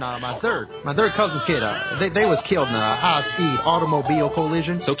 my third cousin's kid. They was killed in a high-speed automobile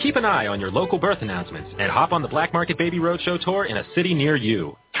collision. So keep an eye on your local birth announcements and hop on the Black Market Baby Roadshow tour in a city near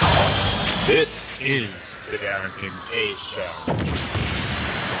you. This is the TD&KS Show.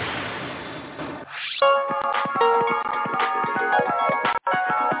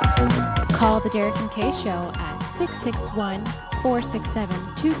 Call the Derek and Kay Show at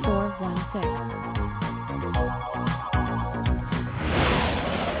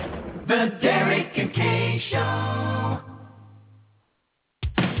 661-467-2416. The Derek and Kay Show.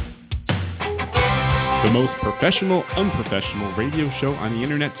 The most professional, unprofessional radio show on the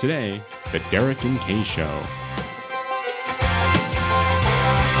internet today, The Derek and Kay Show.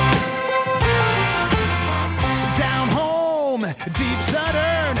 Down home, deep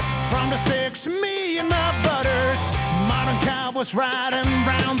southern, from the 6 me and my butters, modern cowboys riding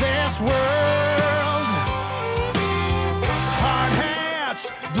round this world. Hard hats,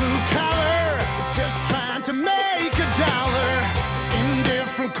 blue collar, just trying to make a dollar. In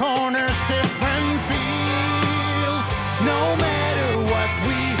different corners, different fields. No matter what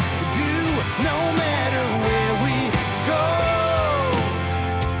we do, no matter where we go,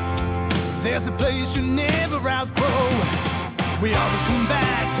 there's a place you never outgrow. We always come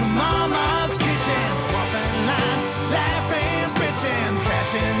back to Mama's kitchen, swapping lines, laughing, bitching,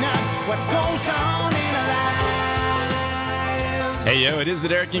 catching up what goes on in our lives. Hey, yo, it is the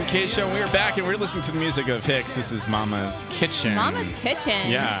Derek and Kay Show. We're back, and we're listening to the music of Hicks. This is Mama's Kitchen. Mama's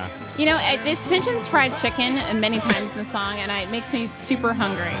Kitchen. Yeah. You know, it mentions fried chicken many times in the song, and it makes me super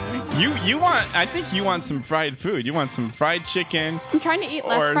hungry. I think you want some fried food. You want some fried chicken. I'm trying to eat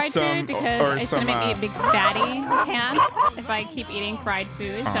less fried food because it's going to make me a big fatty pants if I keep eating fried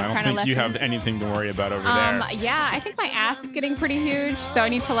food. So I'm trying to I don't think you have anything to worry about over there. Yeah, I think my ass is getting pretty huge, so I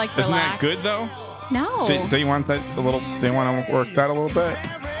need to relax. Isn't that good though? No. So you want that a little? Do you want to work that a little bit?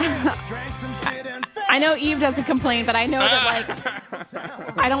 I know Eve doesn't complain, but I know that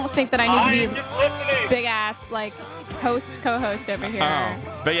I don't think that I need to be big ass co-host over here.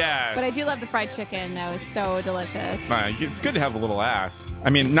 Oh. But yeah. But I do love the fried chicken. That was so delicious. It's good to have a little ass. I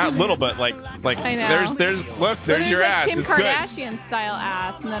mean, not little, but like. I know. There's your like ass. Kim it's Kardashian good. style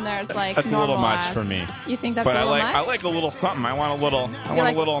ass, and then there's like that's normal a little much ass. for me. You think that's but a little much? I like a little something. I want a little.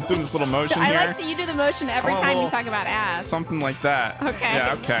 I'm doing this little motion I here. like that you do the motion every time you talk about ass. Something like that. Okay.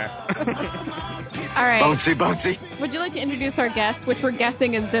 Yeah. Okay. All right. Bouncy. Would you like to introduce our guest, which we're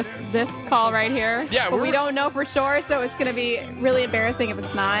guessing is this call right here? Yeah. But we don't know for sure, so it's going to be really embarrassing if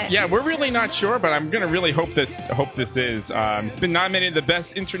it's not. Yeah, we're really not sure, but I'm going to really hope this is. It's been nominated the Best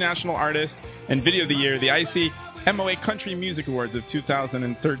International Artist and Video of the Year, the ICMOA Country Music Awards of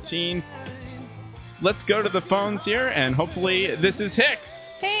 2013. Let's go to the phones here, and hopefully this is Hicks.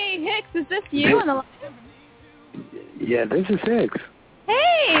 Hey, Hicks, is this you on the line? Yeah, this is Hicks.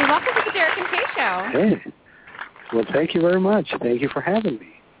 Hey, welcome to the Derek and Kay Show. Hey. Well, thank you very much. Thank you for having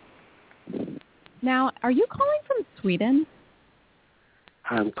me. Now, are you calling from Sweden?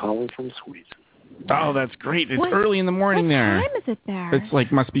 I'm calling from Sweden. Oh, that's great. It's early in the morning there. What time is it there? It's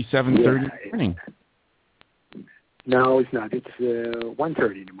like must be 7:30 in the morning. No, it's not. It's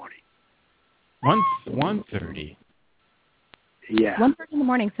 1:30 in the morning. 1:30. Yeah. 1:30 in the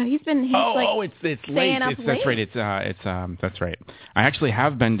morning. So he's it's late. Up That's right. That's right. I actually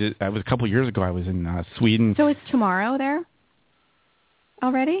have been to. It was a couple years ago. I was in Sweden. So it's tomorrow there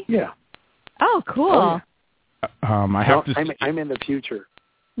already? Yeah. Oh, cool. Oh, yeah. I have to. I'm in the future.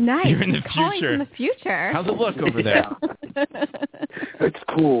 Nice. You're in the Calling future. from the future. How's it look over there? It's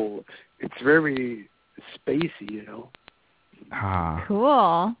cool. It's very spacey, you know.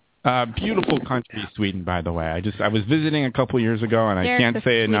 Cool. Beautiful country, Sweden. By the way, I was visiting a couple years ago, and Derek's I can't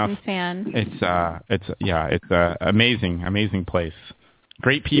say enough. Fan. It's amazing place.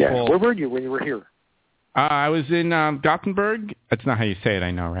 Great people. Yeah. Where were you when you were here? I was in Gothenburg. That's not how you say it,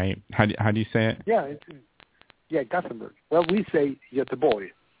 I know, right? How do you say it? Yeah, Gothenburg. Well, we say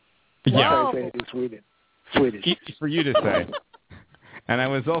Göteborg. Yeah. That's how I say it in Sweden. Swedish. Easy for you to say. And I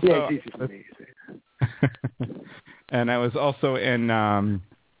was also. Yeah, it's easy for me to say. And I was also in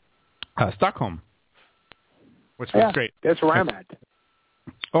Stockholm, which was great. That's where I'm at.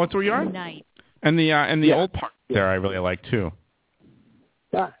 Oh, it's where you are? Nice. And the old park there I really like too.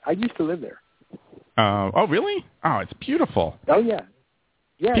 Yeah, I used to live there. Oh, really? Oh, it's beautiful. Oh, yeah.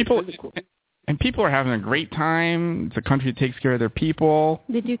 Yeah, people, it's really cool. And people are having a great time. It's a country that takes care of their people.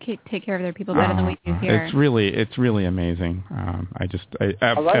 They do take care of their people better than we do here. It's really amazing. A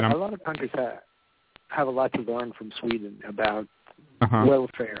lot of countries have a lot to learn from Sweden about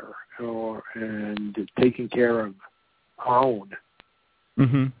welfare and taking care of our own.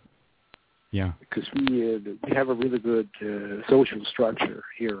 Mm-hmm. Yeah. Because we have a really good social structure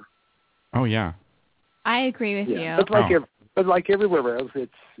here. Oh, yeah. I agree with you. But like everywhere else,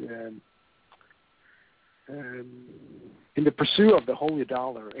 it's in the pursuit of the holy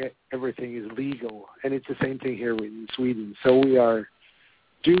dollar, everything is legal, and it's the same thing here in Sweden. So we are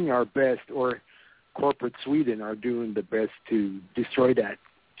doing our best, or corporate Sweden are doing the best to destroy that,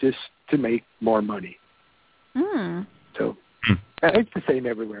 just to make more money. So it's the same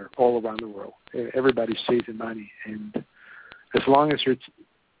everywhere, all around the world. Everybody's chasing money, and as long as you're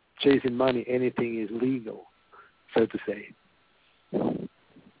chasing money, anything is legal, so to say.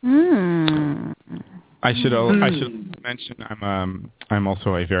 I should mention I'm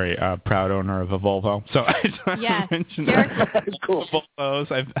also a very proud owner of a Volvo. So I just want to mention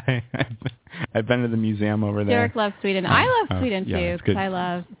Volvos. I've been to the museum over there. Derek loves Sweden. I love Sweden too because I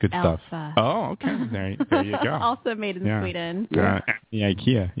love good Elsa. Stuff. Oh, okay. There you go. Also made in Sweden. The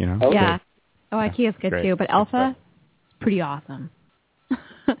IKEA, you know. Okay. Yeah. Oh, IKEA's good too, but Elsa, pretty awesome.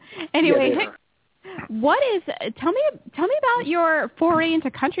 Anyway, tell me about your foray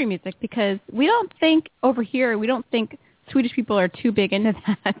into country music, because we don't think Swedish people are too big into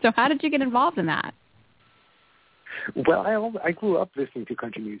that. So how did you get involved in that? Well, I grew up listening to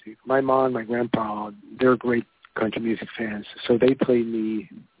country music. My mom, my grandpa, they're great country music fans. So they played me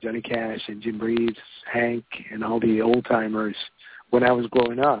Johnny Cash and Jim Reeves, Hank, and all the old timers when I was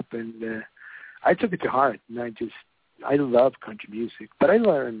growing up, and I took it to heart, and I love country music. But I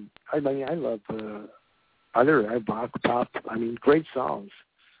love other rock, pop, great songs.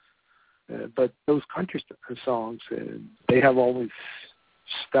 But those country songs, they have always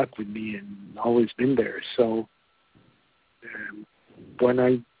stuck with me and always been there. So when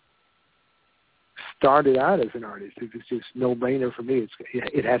I started out as an artist, it was just no-brainer for me.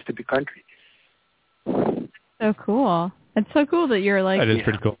 It has to be country. So cool. It's so cool that you're like... That is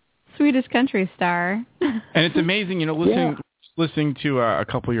pretty cool. Swedish country star. And it's amazing, listening to a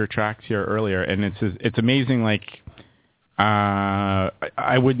couple of your tracks here earlier, and it's amazing. Like,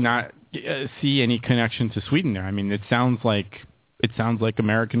 I would not see any connection to Sweden there. I mean, it sounds like it sounds like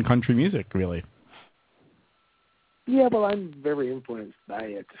American country music, really. Yeah, well, I'm very influenced by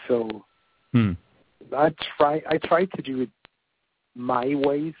it, so I try to do it my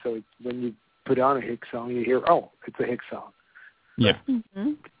way. So when you put on a Hicks song, you hear, oh, it's a Hicks song. Yeah.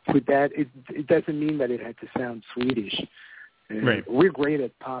 With that, it doesn't mean that it had to sound Swedish. Right. We're great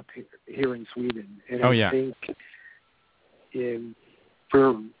at pop here in Sweden, and I think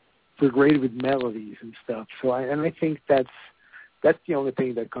we're great with melodies and stuff. So I think that's the only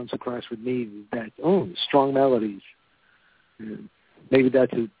thing that comes across with me, that strong melodies. Maybe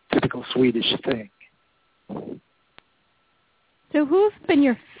that's a typical Swedish thing. So who've been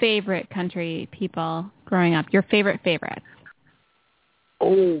your favorite country people growing up? Your favorite?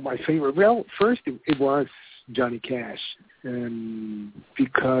 Oh, my favorite. Well, first it was Johnny Cash,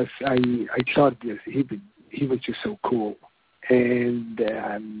 because I thought he was just so cool. And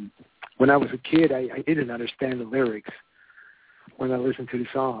when I was a kid, I didn't understand the lyrics when I listened to the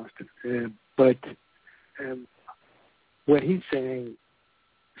songs. But when he sang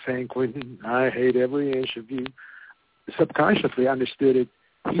Quentin, I hate every inch of you, subconsciously I understood it.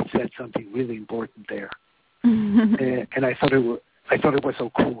 He said something really important there. And I thought it was so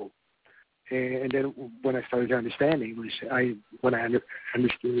cool. And then when I started to understand English, when I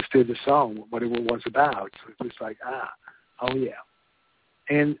understood the song, what it was about, so it was like, oh yeah.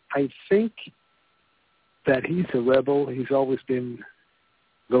 And I think that he's a rebel. He's always been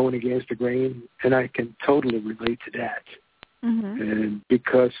going against the grain, and I can totally relate to that. And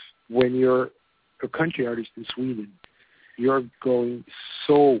because when you're a country artist in Sweden, you're going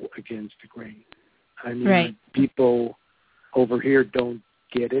so against the grain. I mean, people over here don't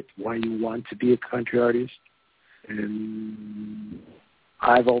get it, why you want to be a country artist. And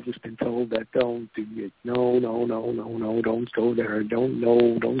I've always been told that don't do it. No, don't go there.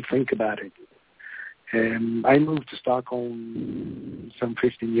 Don't think about it. And I moved to Stockholm some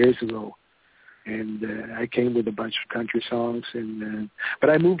 15 years ago, and I came with a bunch of country songs. But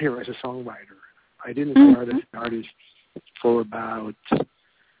I moved here as a songwriter. I didn't start as an artist for about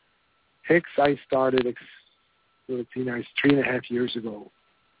Hicks. I started 3.5 years ago.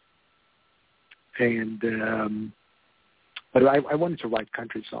 And but I wanted to write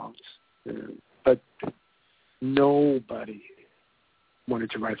country songs, but nobody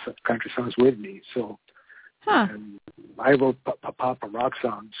wanted to write country songs with me. So I wrote pop and rock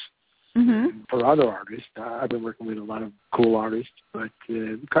songs for other artists. I've been working with a lot of cool artists, but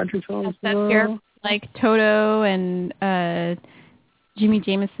country songs. That's your, like Toto and Jimmy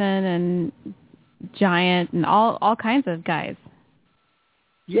Jameson and Giant and all kinds of guys.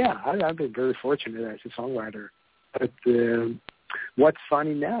 Yeah, I've been very fortunate as a songwriter. But what's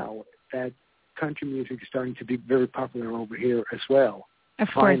funny now, that country music is starting to be very popular over here as well.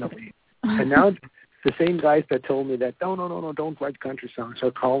 Finally. And now the same guys that told me that, no, don't write country songs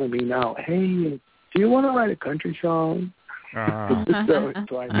are calling me now. Hey, do you want to write a country song? So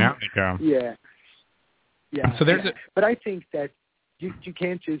it's like, yeah. So there's but I think that you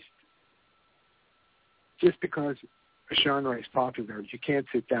can't just because a genre is popular, you can't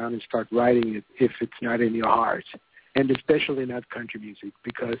sit down and start writing it if it's not in your heart, and especially not country music,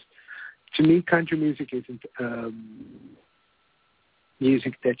 because to me, country music isn't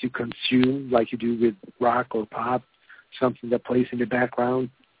music that you consume like you do with rock or pop, something that plays in the background.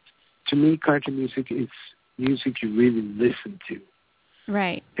 To me, country music is music you really listen to.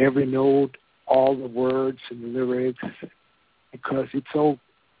 Right. Every note, all the words and the lyrics, because it's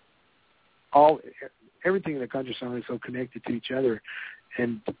everything in the country song is so connected to each other,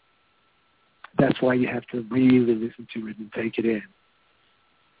 and that's why you have to really listen to it and take it in.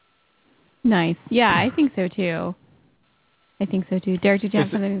 Nice. Yeah, I think so too. Derek, did you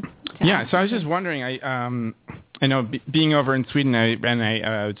have something to add? Yeah, so I was just wondering, I know being over in Sweden, I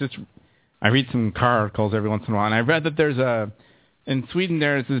read some car articles every once in a while, and I read that in Sweden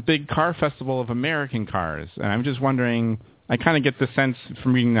there's this big car festival of American cars, and I'm just wondering, I kind of get the sense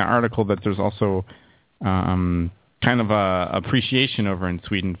from reading the article that there's also kind of a appreciation over in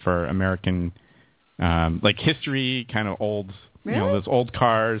Sweden for American, like history, kind of old, those old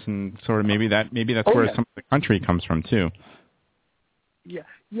cars, and sort of maybe that's where some of the country comes from too.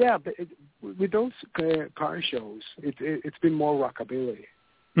 Yeah, but with those car shows, it's been more rockabilly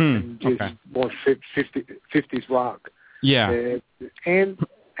and just more 50s rock. Yeah, and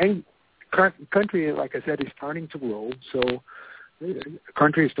country, like I said, is starting to roll. So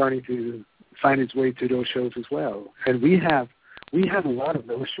country is starting to find its way to those shows as well. And we have a lot of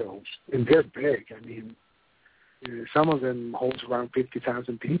those shows, and they're big. I mean, some of them holds around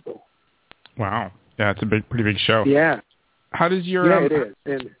 50,000 people. Wow, yeah, it's a pretty big show. Yeah. How does your it is.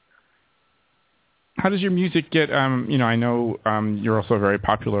 And How does your music get? I know you're also very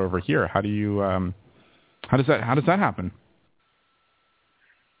popular over here. How do you? How does that happen?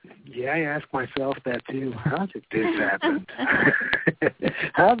 Yeah, I ask myself that too. How did this happen?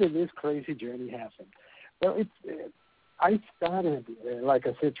 How did this crazy journey happen? Well, I started, like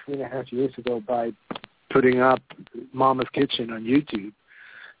I said, 3.5 years ago by putting up Mama's Kitchen on YouTube,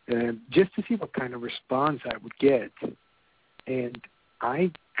 just to see what kind of response I would get. And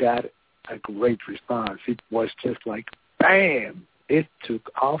I got a great response. It was just like, bam! It took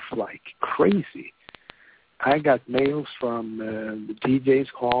off like crazy. I got mails from DJs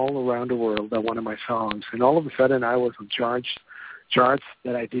all around the world that wanted my songs, and all of a sudden I was on charts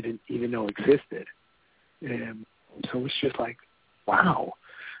that I didn't even know existed. So it's just like, wow.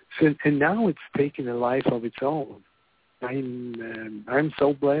 So, and now it's taken a life of its own. I'm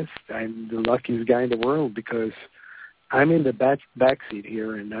so blessed. I'm the luckiest guy in the world because I'm in the backseat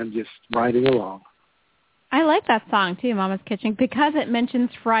here, and I'm just riding along. I like that song, too, Mama's Kitchen, because it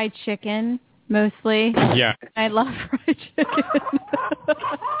mentions fried chicken. Mostly. Yeah. I love fried chicken.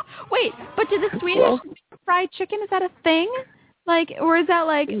 Wait, but do the Swedish make fried chicken? Is that a thing? Like, or is that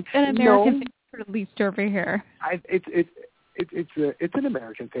like an American thing, at least over here? It's an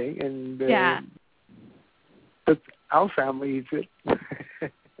American thing, and yeah. But our family eats it.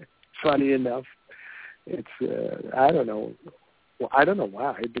 Funny enough, it's I don't know. Well, I don't know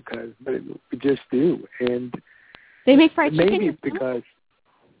why, because we just do, and they make fried chicken. Maybe because.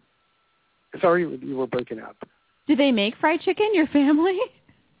 Sorry, you were breaking up. Do they make fried chicken, your family?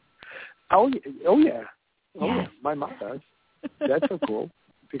 Oh yeah. Yeah. My mom does. That's so cool.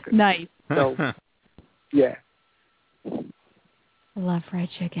 Because, nice. So, yeah. I love fried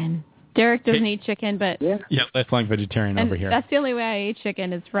chicken. Derek doesn't eat chicken, but... Yeah, lifelong vegetarian over here. That's the only way I eat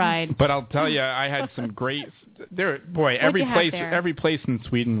chicken is fried. But I'll tell you, I had some great... every place in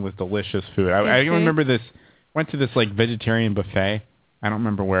Sweden was delicious food. I remember this... Went to this like vegetarian buffet. I don't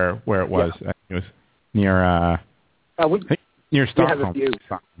remember where it was. Yeah. It was near near Stockholm.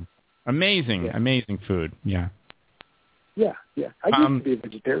 Amazing food. Yeah. Yeah. I used to be a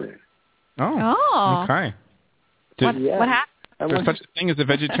vegetarian. Oh. Okay. What happened? Is there such a thing as a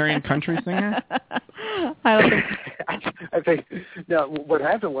vegetarian country singer? I think no. What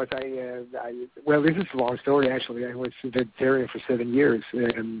happened was well, this is a long story actually. I was a vegetarian for 7 years,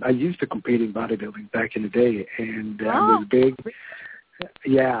 and I used to compete in bodybuilding back in the day, and I was big.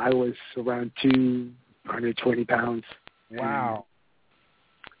 Yeah, I was around 220 pounds. Wow.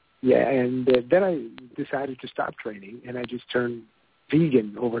 And then I decided to stop training, and I just turned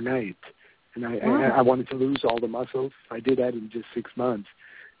vegan overnight. And I wanted to lose all the muscles. I did that in just 6 months.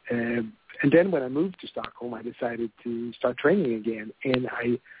 And then when I moved to Stockholm, I decided to start training again. And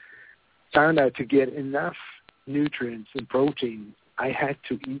I found out to get enough nutrients and protein, I had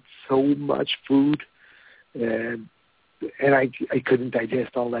to eat so much food. And I couldn't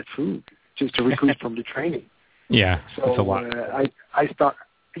digest all that food just to recoup from the training. Yeah, so it's a lot.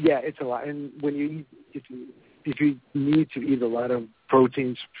 It's a lot. And when you eat, if you need to eat a lot of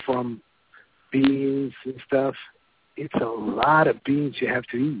proteins from beans and stuff, it's a lot of beans you have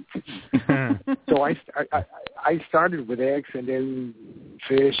to eat. So I started with eggs and then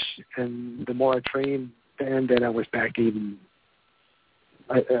fish, and the more I trained, and then I was back eating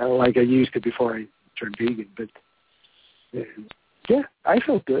like I used to before I turned vegan. But yeah, I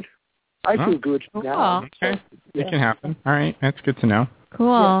feel good. I feel good now. Okay. It can happen. All right. That's good to know.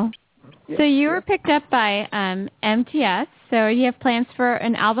 Cool. Yeah. So you were picked up by MTS. So do you have plans for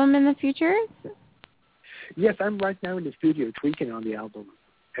an album in the future? Yes, I'm right now in the studio tweaking on the album.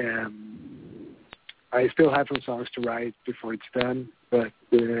 I still have some songs to write before it's done, but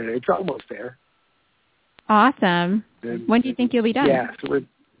it's almost there. Awesome. When do you think you'll be done? Yeah, so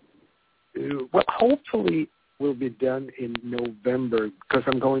hopefully we'll be done in November, because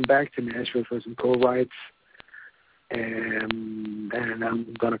I'm going back to Nashville for some co-writes, and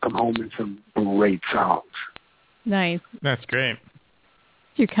I'm going to come home with some great songs. Nice. That's great.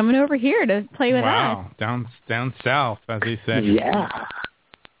 You're coming over here to play with us. Wow, down south, as they say. Yeah.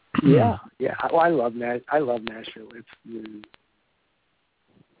 Yeah. Oh, I love Nashville. It's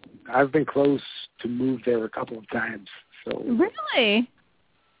I've been close to move there a couple of times. So really,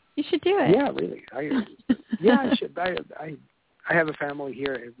 you should do it. Yeah, really. I should. I have a family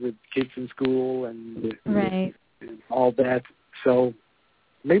here with kids in school and all that. So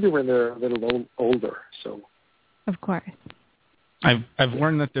maybe when they're a little older. So of course. I've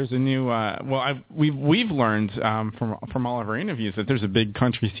learned that there's a new we've learned from all of our interviews that there's a big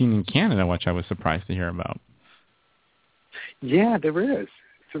country scene in Canada, which I was surprised to hear about. Yeah, there is.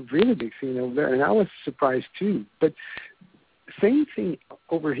 It's a really big scene over there, and I was surprised too. But same thing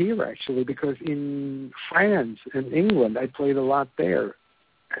over here, actually, because in France and England, I played a lot there.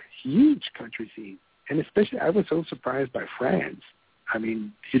 A huge country scene. And especially, I was so surprised by France. I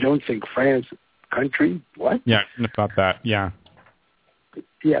mean, you don't think France, country, what? Yeah, about that, yeah.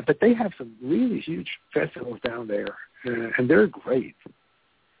 Yeah, but they have some really huge festivals down there, and they're great.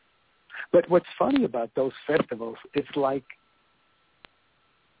 But what's funny about those festivals, it's like,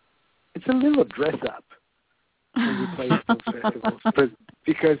 it's a little dress-up when you play at those festivals.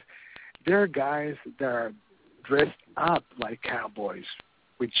 Because there are guys that are dressed up like cowboys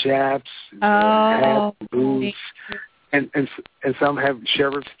with chaps, hats, boots, and some have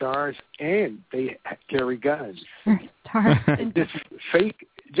sheriff stars, and they carry guns.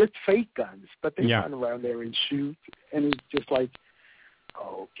 just fake guns, but they run around there and shoot, and it's just like,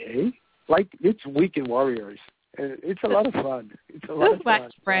 okay, like it's Weekend Warriors. And it's a lot of fun. It's a lot of fun.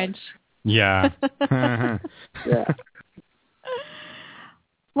 French. Yeah. Yeah.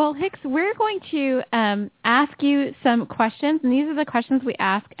 Well, Hicks, we're going to ask you some questions, and these are the questions we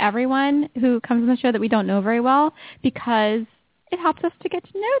ask everyone who comes on the show that we don't know very well, because it helps us to get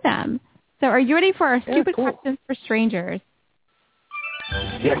to know them. So are you ready for our stupid questions for strangers?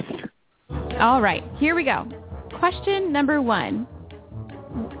 Yes. All right, here we go. Question number 1.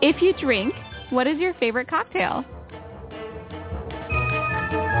 If you drink, what is your favorite cocktail?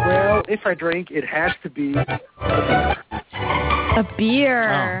 Well, if I drink, it has to be a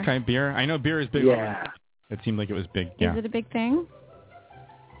beer. Oh, okay, beer. I know beer is big. Yeah. It seemed like it was big. Yeah. Is it a big thing?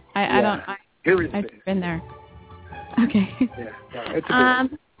 I don't. I've been there. Okay. Yeah, it's a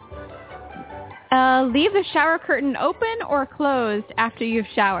beer. Leave the shower curtain open or closed after you've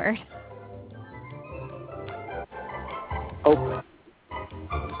showered? Open.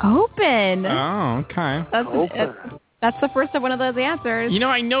 Open. Oh, okay. That's the first of one of those answers. You know,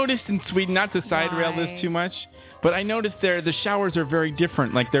 I noticed in Sweden, not to side rail this too much, but I noticed there the showers are very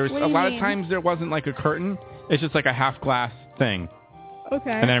different. Like there's a lot of times there wasn't like a curtain. It's just like a half glass thing. Okay.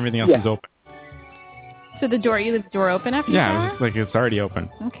 And then everything else is open. So you leave the door open after you shower? Yeah, it's already open.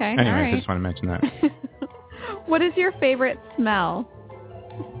 Okay. Anyway, all right. I just want to mention that. What is your favorite smell?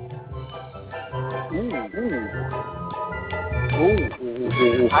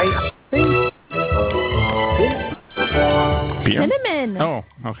 I think beer? Cinnamon. Oh,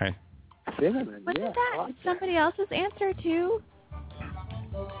 okay. Cinnamon, Wasn't that somebody else's answer too?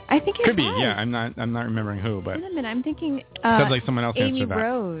 I think it could be. was. Yeah, I'm not remembering who, but cinnamon. I'm thinking. Sounds like someone else Amy answered that.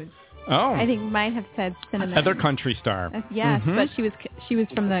 Rose. Oh. I think might have said cinnamon. Other country star. Yes, but she was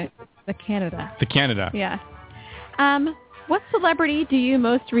from the Canada. The Canada. Yeah. What celebrity do you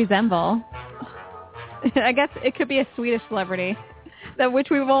most resemble? I guess it could be a Swedish celebrity, which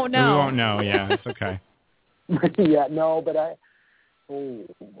we won't know. We won't know. Yeah, it's okay. Yeah, no, but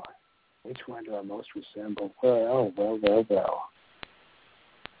which one do I most resemble? Well.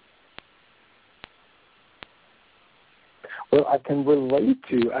 Well, I can relate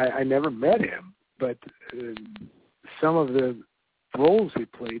to. I never met him, but some of the roles he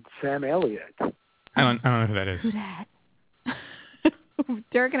played. Sam Elliott. I don't know who that is. Who's that?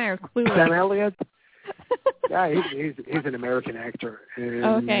 Derek and I are clueless. Sam Elliott. Yeah, he's an American actor.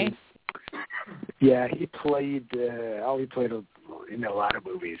 Okay. Yeah, he played. He played in a lot of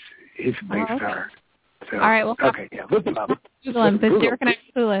movies. He's a big star. So, all right. Well, okay. Yeah. Look him up. Google him. But Derek and I are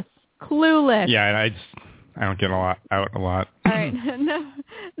clueless. Clueless. Yeah, I don't get out a lot. All right.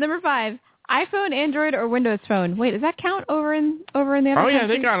 Number 5. iPhone, Android, or Windows Phone. Wait, does that count over in the other? Oh yeah,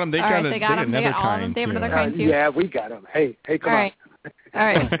 country? they got them. They got another kind. They have another kind too. Yeah, we got them. Hey, come on. All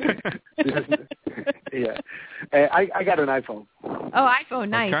right. Yeah. I got an iPhone. Oh, iPhone.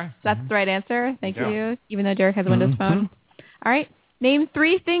 Nice. Okay. That's the right answer. Thank you. Even though Derek has a Windows Phone. All right. Name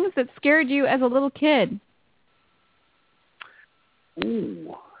 3 things that scared you as a little kid.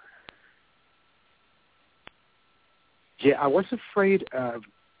 Ooh. Yeah, I was afraid of.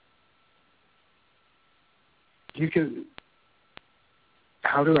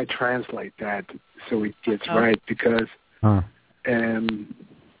 How do I translate that so it gets right? Because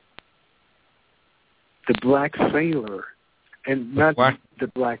the black sailor, and not the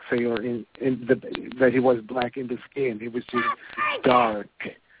black sailor that he was black in the skin. He was just dark,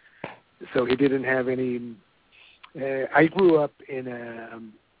 so he didn't have any. I grew up in a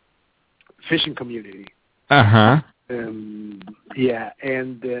fishing community. Yeah,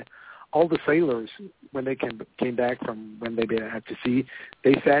 and all the sailors, when they came back from when they did out to sea,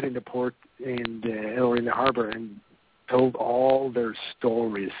 they sat in the port or in the harbor and told all their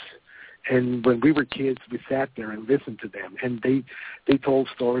stories. And when we were kids, we sat there and listened to them, and they told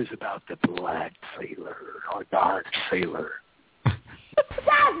stories about the black sailor or dark sailor.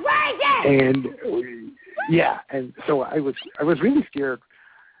 And and so I was really scared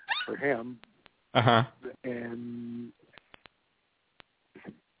for him. And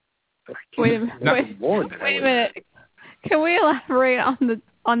wait a minute. Can we elaborate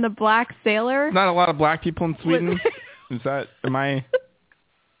on the black sailor? Not a lot of black people in Sweden. Am I?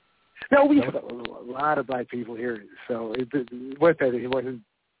 No, we have a lot of black people here. So it wasn't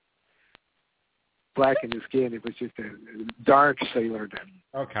black in the skin. It was just a dark sailor then.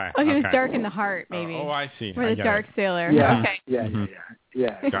 Okay. Oh, he was dark in the heart, maybe. Oh, I see. Or the dark sailor. Yeah. Okay.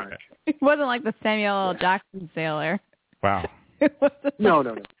 Yeah. Got it. It wasn't like the Samuel L. Jackson sailor. Wow. No.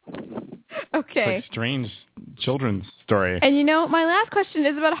 Okay. It's like strange children's story. And my last question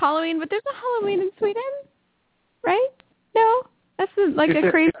is about Halloween, but there's no Halloween in Sweden, right? No? That's like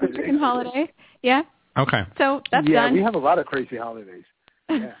a crazy American holiday. Yeah? Okay. So that's done. Yeah, we have a lot of crazy holidays.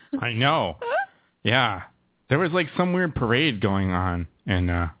 Yeah. I know. Yeah. There was like some weird parade going on in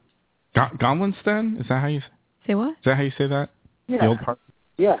Gomlinsten. Is that how you say what? Is that how you say that? Yeah. The old park?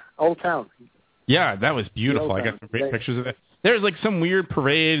 Yeah, Old Town. Yeah, that was beautiful. I got some great pictures of it. There was like some weird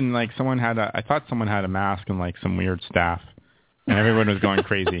parade, and like I thought someone had a mask and like some weird staff, and everyone was going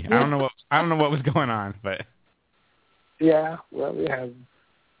crazy. I don't know what was going on, but yeah, well, we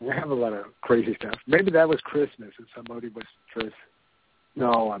have a lot of crazy stuff. Maybe that was Christmas, and somebody was first.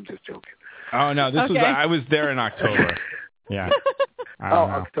 No, I'm just joking. Oh no, this was I was there in October. Yeah.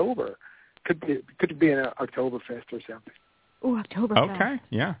 October. Could it be an Oktoberfest or something? Oh, Oktoberfest. Okay,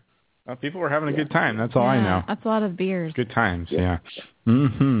 yeah. Well, people were having a good time. That's all I know. That's a lot of beers. Good times, yeah.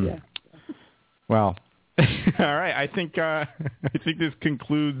 Mm-hmm. Yeah. Well, all right. I think this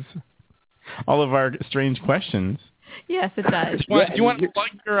concludes all of our strange questions. Yes, it does. Do you want to plug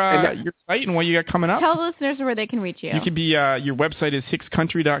your site and what you got coming up? Tell the listeners where they can reach you. You could be your website is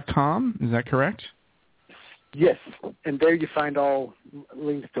hickscountry.com. Is that correct? Yes, and there you find all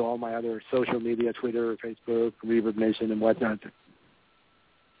links to all my other social media, Twitter, Facebook, Reverb Nation, and whatnot.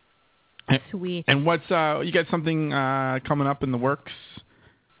 Sweet. And what's you got something coming up in the works?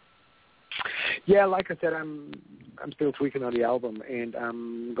 Yeah, like I said, I'm still tweaking on the album, and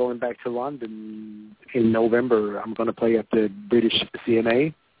I'm going back to London in November. I'm going to play at the British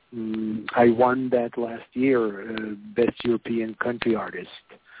CMA. I won that last year, Best European Country Artist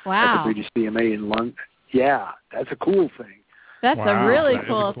at the British CMA in London. Yeah, that's a cool thing. That's a really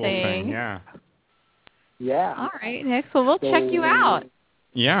cool thing. Yeah. Yeah. All right, Hicks. Well, we'll check you out.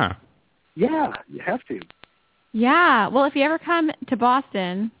 Yeah. Yeah, you have to. Yeah. Well, if you ever come to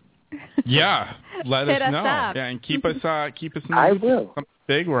Boston. Yeah, let us know. Up. Yeah, and keep us in the I will. Something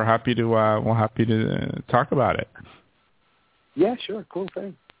big. We're happy to talk about it. Yeah, sure. Cool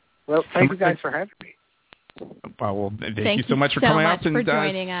thing. Well, thank you guys for having me. Well, thank you so much for coming up and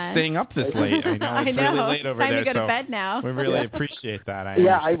staying up this late. I know it's really late over Time there. to go to bed now. We really appreciate that.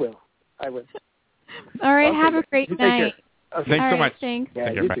 I will. All right, have a great night. Okay. Thanks so much. Thanks.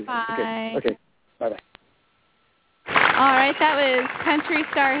 Yeah, you too. Bye. Okay. Bye-bye. All right, that was country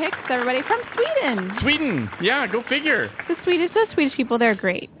star Hicks, everybody, from Sweden. Sweden, yeah, go figure. The Swedish people, they're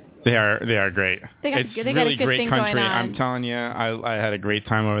great. They are great. It's really got a good great thing country. Going on. I'm telling you, I had a great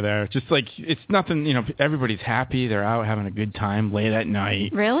time over there. Just like it's nothing, everybody's happy. They're out having a good time late at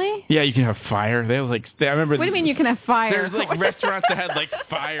night. Really? Yeah, you can have fire. They have I remember. What do you mean you can have fire? There's like restaurants that had like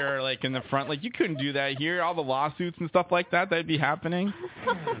fire like in the front. Like you couldn't do that here. All the lawsuits and stuff like that'd be happening.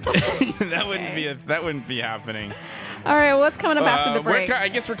 That wouldn't be happening. All right, what's coming up after the break? I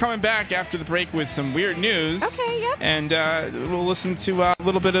guess we're coming back after the break with some weird news. Okay, yep. And we'll listen to a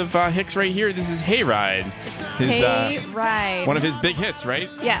little bit of Hicks right here. This is Hayride. Hayride. One of his big hits, right?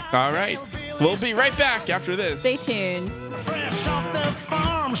 Yeah. All right. We'll be right back after this. Stay tuned. Fresh off the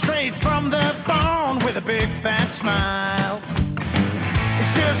farm, straight from the barn with a big fat smile.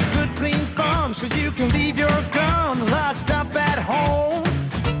 It's just good, clean fun, so you can leave your gun locked up at home.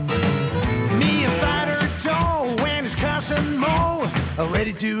 Me and Fighter Joe and his cousin Mo are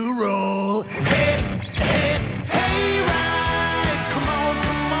ready to roll. Hey, hey, hey, ride. Come on,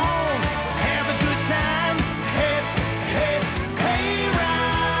 have a good time. Hey, hey, hey,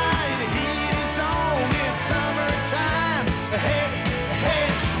 ride. The heat is on, it's summertime. Hey, hey,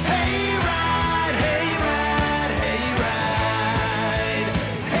 hey, ride. Hey, ride, hey, ride.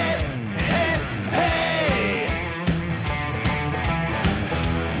 Hey, hey, hey.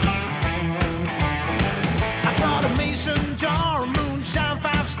 I brought a mason jar, a moonshine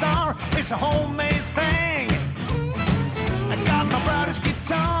 5-star. It's a homemade thing. I got my brother's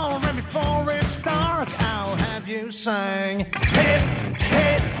guitar, and before it starts, I'll have you sing. Hey,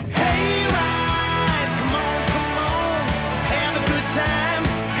 hey, hey, ride. Come on, have a good time.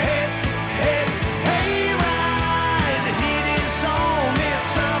 Hey, hey, hey, ride. The heat is on,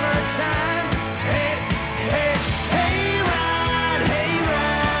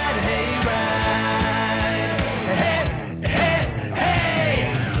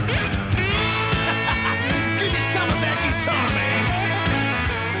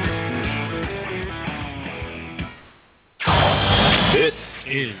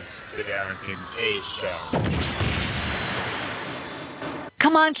 is the Derek and Kay Show.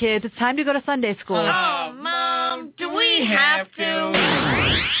 Come on, kids. It's time to go to Sunday school. Oh, Mom, do we have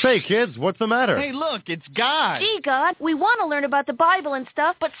to? Say, kids, what's the matter? Hey, look, it's God. Gee, God, we want to learn about the Bible and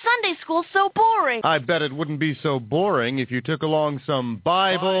stuff, but Sunday school's so boring. I bet it wouldn't be so boring if you took along some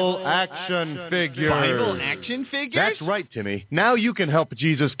Bible action figures. Bible action figures? That's right, Timmy. Now you can help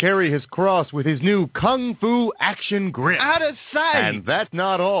Jesus carry his cross with his new Kung Fu action grip. Out of sight. And that's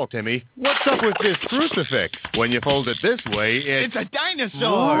not all, Timmy. What's up with this crucifix? When you fold it this way, It's a dinosaur.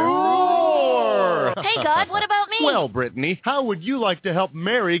 Roar! Hey, God, what about me? Well, Brittany, how would you like to help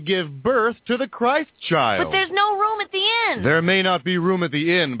Mary give birth to the Christ child? But there's no room at the inn. There may not be room at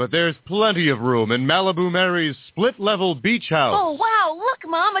the inn, but there's plenty of room in Malibu Mary's split-level beach house. Oh, wow, look,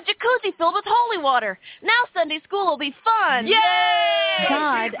 Mom, a jacuzzi filled with holy water. Now Sunday school will be fun. Yay!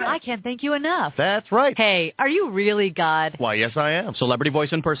 God, I can't thank you enough. That's right. Hey, are you really God? Why, yes, I am. Celebrity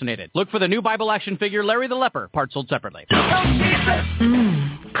voice impersonated. Look for the new Bible action figure, Larry the Leper. Parts sold separately.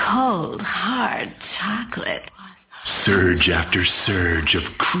 Cold, hard chocolate. Surge after surge of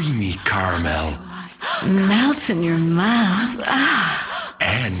creamy caramel. Melts in your mouth.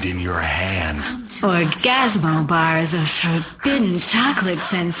 And in your hand. Orgasmo bars of forbidden chocolate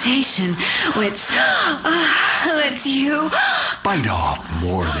sensation, which lets you bite off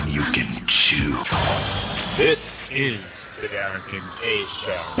more than you can chew. This is the Derek and Kay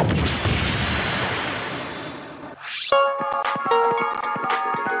Show.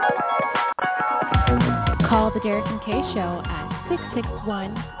 Call the Derek and Kay Show at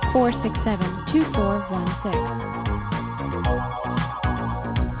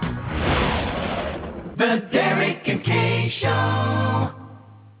 661-467-2416. The Derek and Kay Show.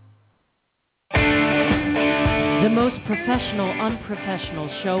 The most professional, unprofessional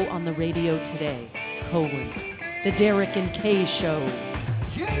show on the radio today. The Derek and Kay Show.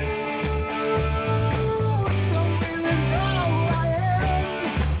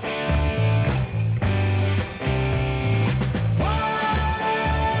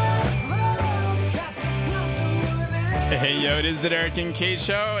 Hey, yo, it is the Derek and Kay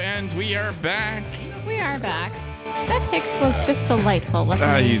Show, and we are back. We are back. That Hicks was just delightful,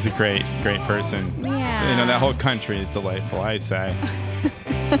 wasn't he? He's a great person. Yeah. You know, that whole country is delightful, I'd say.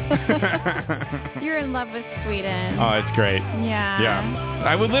 You're in love with Sweden. Oh, it's great. Yeah. Yeah.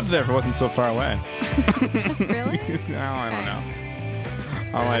 I would live there if it wasn't so far away. Really? No, I don't know.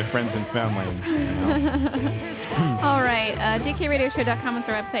 All my friends and family. All right. DKRadioshow.com is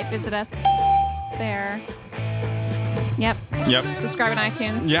our website. Visit us there. Yep. Subscribe on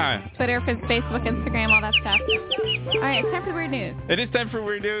iTunes. Yeah. Twitter, Facebook, Instagram, all that stuff. All right, it's time for weird news. It is time for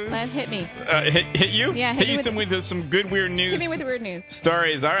weird news. Let's hit me. Hit you? Yeah, hit you with some good weird news. Hit me with the weird news.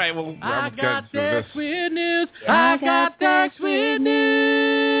 Stories. All right, well, I got this weird news. I got Derek's weird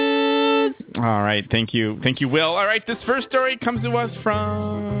news. All right, thank you, Will. All right, this first story comes to us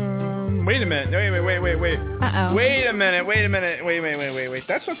from. Wait a minute. Wait. Uh-oh. Wait a minute. Wait.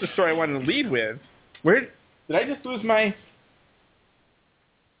 That's not the story I wanted to lead with. Where did I just lose my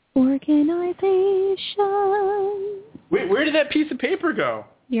organization? Wait, where did that piece of paper go?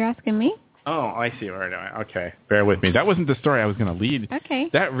 You're asking me? Oh, I see. All right. Okay, bear with me. That wasn't the story I was going to lead. Okay.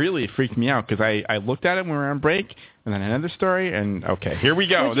 That really freaked me out because I looked at it when we were on break, and then another story, and okay, here we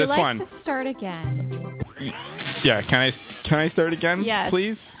go. Would you this like one. to start again? Yeah. Can I start again? Yes.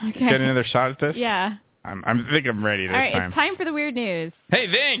 Please. Okay. Get another shot at this. Yeah. I think I'm ready this time. All right, time. it's time for the weird news. Hey,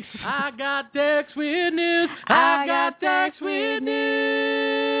 thanks. I got Derek's weird news. I got Derek's weird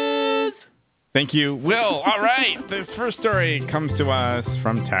news. Thank you, Will. All right, the first story comes to us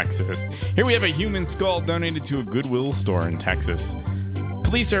from Texas. Here we have a human skull donated to a Goodwill store in Texas.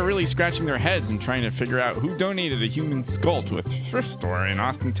 Police are really scratching their heads and trying to figure out who donated a human skull to a thrift store in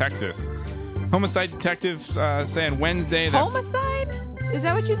Austin, Texas. Homicide detectives say on Wednesday that... Homicide? Is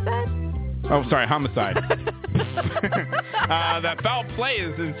that what you said? Oh, sorry, homicide. That foul play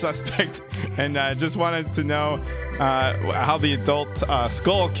is in suspect, and just wanted to know how the adult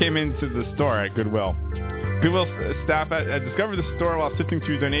skull came into the store at Goodwill. Goodwill staff discovered the store while sifting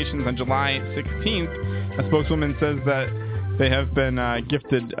through donations on July 16th. A spokeswoman says that they have been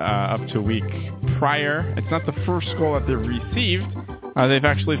gifted up to a week prior. It's not the first skull that they've received. They've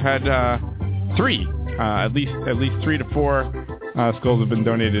actually had three, at least 3 to 4 skulls have been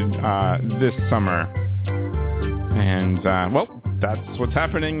donated this summer. And, well, that's what's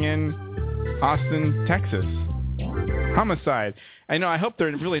happening in Austin, Texas. Homicide. I know, I hope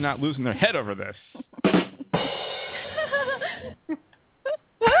they're really not losing their head over this.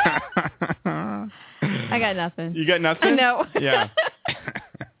 I got nothing. You got nothing? No. Yeah.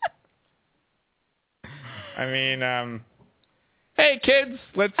 I mean, Hey, kids,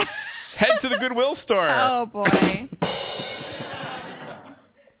 let's head to the Goodwill store. Oh, boy.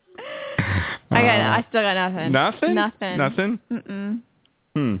 I still got nothing. Nothing? Nothing. Nothing? Mm-mm.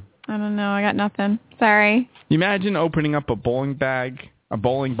 I don't know. I got nothing. Sorry. You imagine opening up a bowling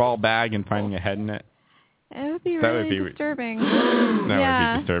ball bag, and finding a head in it? It would be really disturbing. That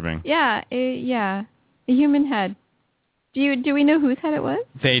would be disturbing. Yeah. A human head. Do we know whose head it was?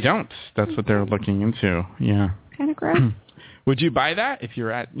 They don't. That's what they're looking into. Yeah. Kind of gross. Would you buy that if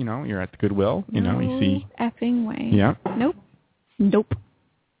you're at the Goodwill? You see. Effing way. Yeah. Nope.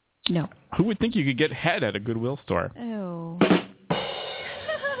 No. Who would think you could get head at a Goodwill store? Oh.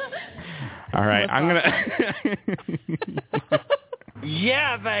 All right, I'm gonna.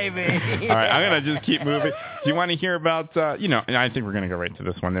 Yeah, baby. All right, I'm gonna just keep moving. Do you want to hear about? And I think we're gonna go right to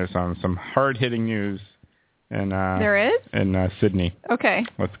this one. There's some hard-hitting news. And there is? In Sydney. Okay.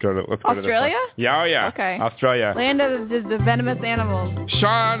 Let's go to Australia? Yeah, oh yeah. Okay. Australia. Land of the venomous animals.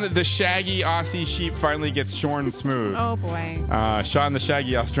 Sean, the shaggy Aussie sheep, finally gets shorn smooth. Oh boy. Sean, the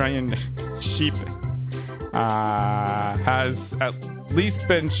shaggy Australian sheep, has at least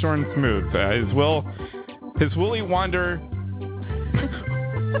been shorn smooth. His woolly wander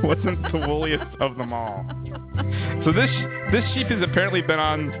wasn't the wooliest of them all. So this sheep has apparently been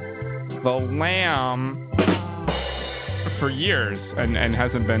on the lamb for years and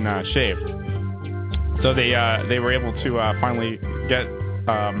hasn't been shaved. So they were able to finally get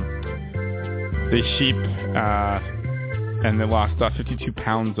the sheep, and they lost 52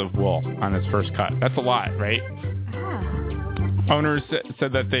 pounds of wool on his first cut. That's a lot, right? Ah. Owners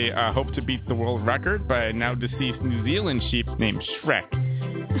said that they hope to beat the world record by a now deceased New Zealand sheep named Shrek.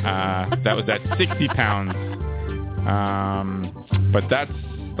 That was at 60 pounds. But that's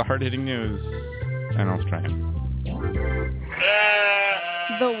the hard-hitting news in Australia.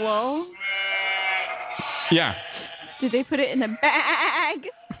 The wool? Yeah. Did they put it in a bag?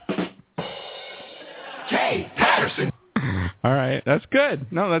 Jay Patterson. All right, that's good.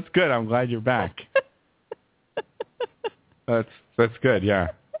 No, that's good. I'm glad you're back. That's good. Yeah.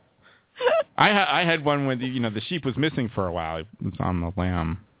 I had one with the sheep was missing for a while. It was on the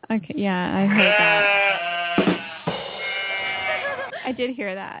lamb. Okay. Yeah, I heard that. I did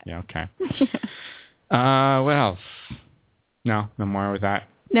hear that. Yeah. Okay. What else? No more with that.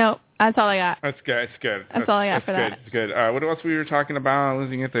 No, that's all I got. That's good. That's good. That's all I got for that. That's good. What else we were talking about?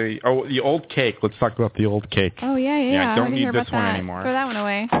 Looking at the old cake. Let's talk about the old cake. Oh yeah. Yeah, don't need this one that. anymore. Throw that one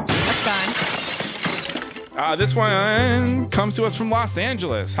away. That's gone. This one comes to us from Los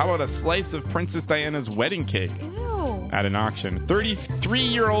Angeles. How about a slice of Princess Diana's wedding cake? Ew. At an auction.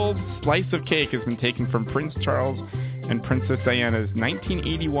 33-year-old slice of cake has been taken from Prince Charles and Princess Diana's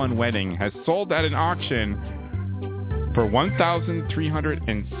 1981 wedding. Has sold at an auction for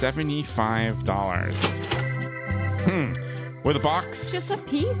 $1,375. With a box. Just a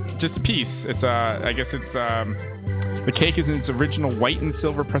piece? Just a piece. It's I guess it's the cake is in its original white and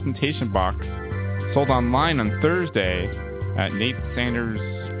silver presentation box. Sold online on Thursday at Nate Sanders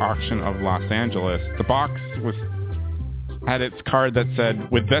Auction of Los Angeles. The box had its card that said,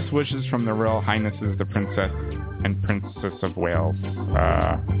 "With best wishes from the Royal Highnesses, the Princess and Princess of Wales."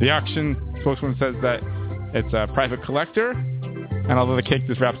 The auction spokesman says that it's a private collector, and although the cake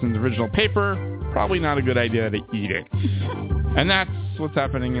is wrapped in the original paper, probably not a good idea to eat it. And that's what's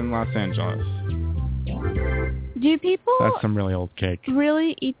happening in Los Angeles. Do people That's some really old cake.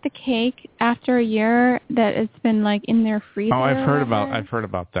 really eat the cake after a year that it's been like in their freezer? Oh, I've heard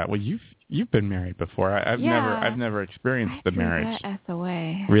about that. Well, you've been married before. I've never experienced the marriage. That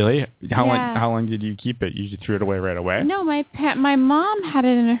away. Really? How long did you keep it? You just threw it away right away? No, my mom had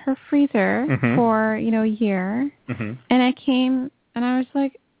it in her freezer for a year, and I came and I was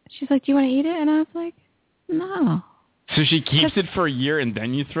like, she's like, "Do you want to eat it?" And I was like, "No." So she keeps it for a year and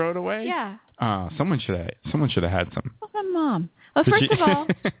then you throw it away? Yeah. Someone should have had some. Well, my mom. Well,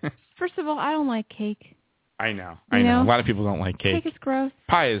 first of all, I don't like cake. I know. A lot of people don't like cake. Cake is gross.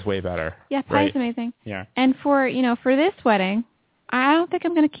 Pie is way better. Yeah, pie is amazing. Yeah. And for this wedding, I don't think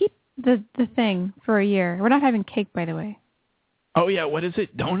I'm going to keep the thing for a year. We're not having cake, by the way. Oh yeah, what is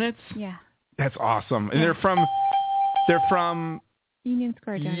it? Donuts? Yeah. That's awesome. And they're from Union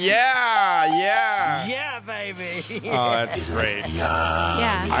Square Donuts. Yeah. Yeah, baby. Oh, that's great.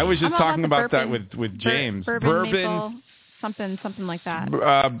 Yeah. I was just talking about that with James. Bourbon maple, something like that.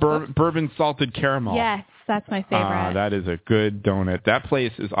 Bourbon salted caramel. Yes, that's my favorite. That is a good donut. That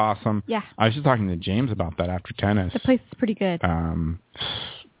place is awesome. Yeah. I was just talking to James about that after tennis. The place is pretty good.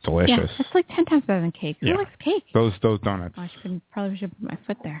 Delicious. Yeah, it's like 10 times better than cake. Who likes cake? Those donuts. Oh, I probably should put my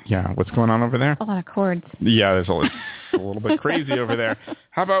foot there. Yeah. What's going on over there? A lot of cords. Yeah, there's a little bit crazy over there.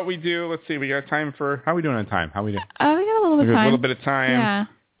 How about we do? Let's see. We got time for. How are we doing on time? How are we doing? We got a little bit of time. A little bit of time. Yeah.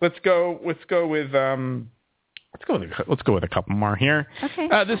 Let's go with a couple more here. Okay.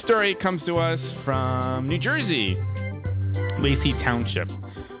 This story comes to us from New Jersey, Lacey Township.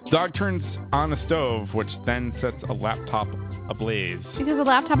 Dog turns on a stove, which then sets a laptop ablaze. Because the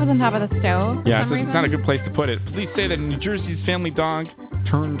laptop is on top of the stove. Yeah, it's not a good place to put it. Police say that New Jersey's family dog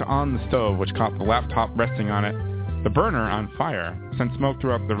turned on the stove, which caught the laptop resting on it, the burner on fire, sent smoke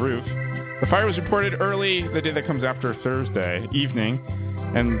throughout the roof. The fire was reported early the day that comes after Thursday evening,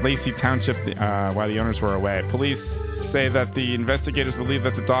 and Lacey Township, while the owners were away. Police say that the investigators believe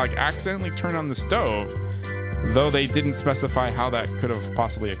that the dog accidentally turned on the stove, though they didn't specify how that could have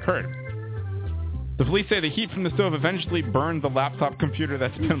possibly occurred. The police say the heat from the stove eventually burned the laptop computer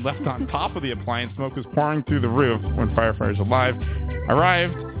that's been left on top of the appliance. Smoke was pouring through the roof when firefighters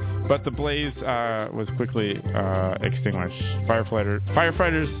arrived, but the blaze was quickly extinguished.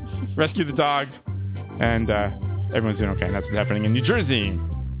 Firefighters rescued the dog, and everyone's doing okay. And that's what's happening in New Jersey.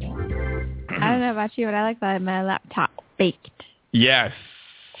 I don't know about you, but I like my laptop baked. Yes.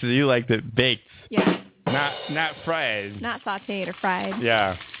 So you liked it baked. Yeah. Not fried. Not sauteed or fried.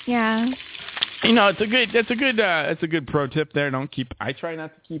 Yeah. Yeah. You know, it's a good pro tip there. I try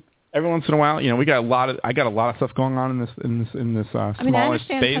not to keep every once in a while. You know, I got a lot of stuff going on in this smallish space. I mean, I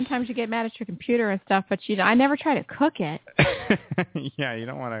understand sometimes you get mad at your computer and stuff, but I never try to cook it. Yeah, you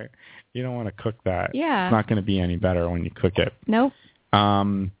don't want to cook that. Yeah. It's not going to be any better when you cook it. Nope.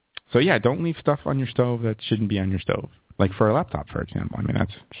 So yeah, don't leave stuff on your stove that shouldn't be on your stove. Like for a laptop, for example. I mean,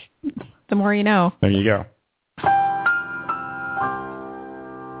 that's the more you know. There you go.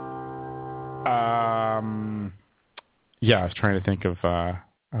 Yeah, I was trying to think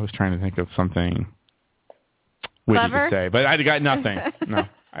of something witty to say, but I got nothing. No,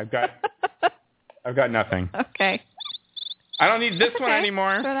 I've got nothing. Okay. I don't need this one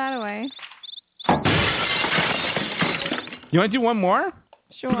anymore. Throw that away. You want to do one more?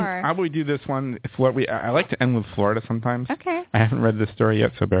 Sure. How about we do this one? I like to end with Florida sometimes. Okay. I haven't read this story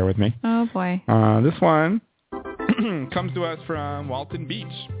yet, so bear with me. Oh, boy. This one comes to us from Walton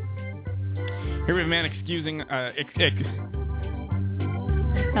Beach. Here we have a man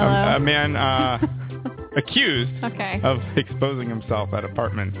Hello? a man accused of exposing himself at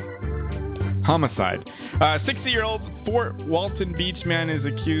apartment. Homicide. 60-year-old Fort Walton Beach man is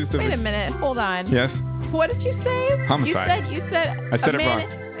accused of... Wait a minute. Hold on. Yes? What did you say? Homicide. You said I said a it man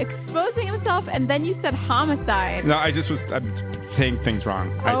wrong. Exposing himself, and then you said homicide. No, I'm saying things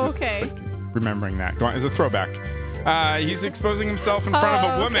wrong. Okay. Remembering that. Go on. It's a throwback. He's exposing himself in front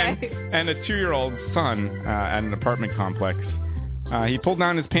of a woman and a 2-year-old son at an apartment complex. He pulled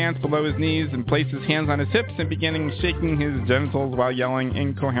down his pants below his knees and placed his hands on his hips and began shaking his genitals while yelling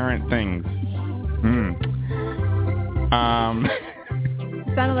incoherent things.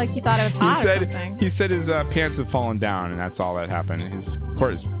 It sounded like he thought it was hot or something. He said his pants had fallen down, and that's all that happened. His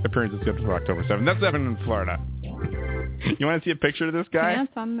court appearance is scheduled for October 7th. That's happened in Florida. You want to see a picture of this guy?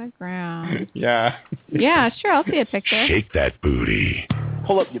 Pants on the ground. Yeah. Yeah, sure. I'll see a picture. Shake that booty.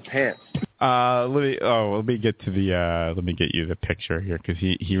 Pull up your pants. Let me get you the picture here, because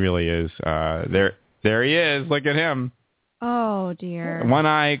he really is. There he is. Look at him. Oh, dear. One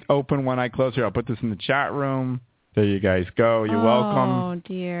eye open, one eye closed. Here, I'll put this in the chat room. There you guys go. You're welcome. Oh,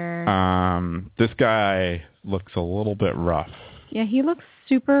 dear. This guy looks a little bit rough. Yeah, he looks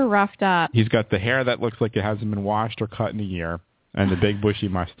super roughed up. He's got the hair that looks like it hasn't been washed or cut in a year, and the big bushy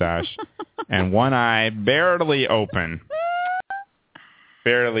mustache, and one eye barely open.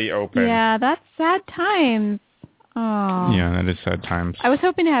 Barely open. Yeah, that's sad times. Oh. Yeah, that is sad times. I was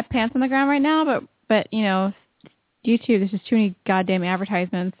hoping to have pants on the ground right now, but you know, YouTube, there's just too many goddamn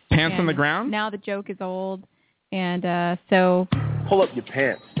advertisements. Pants on the ground? Now the joke is old, and so... Pull up your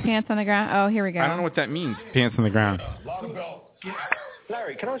pants. Pants on the ground? Oh, here we go. I don't know what that means, pants on the ground.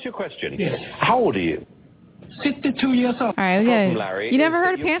 Larry, can I ask you a question? Yes. How old are you? 62 years old. All right, we got Larry, you never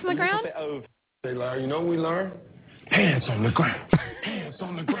heard of pants on the ground? Hey, Larry, you know what we learned? Pants on the ground. Pants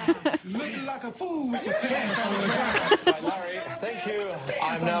on the ground. Looking like a fool with your pants on the ground. Right, Larry, thank you.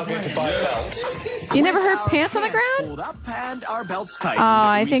 I'm now going to buy a belt. You never heard pants on the ground? Hold up and our belts tight. Oh,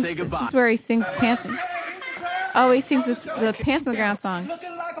 I think this is where he sings pants. Oh, he sings the Pants on the Ground song.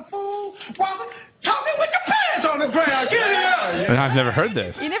 Looking like a fool, walking, talking with your pants on the ground. Get it up. But I've never heard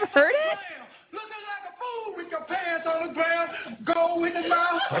this. You never heard it? Looking like a fool with your pants on the ground. Go in the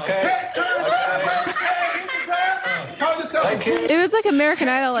mouth. Okay. Head turn around. Thank you. It was like American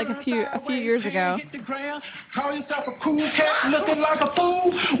Idol like a few years ago. Call yourself a cool cat, looking like a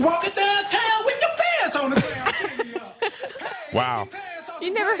fool, walking downtown with your pants on the ground. Wow.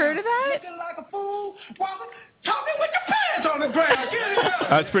 You never heard of that? Looking like a fool, walking, talking with your pants on the ground. Get it up.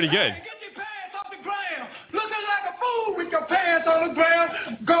 That's pretty good. Get your pants off the ground. Looking like a fool with the ground,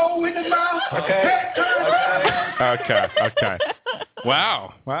 go in the mouth. Okay.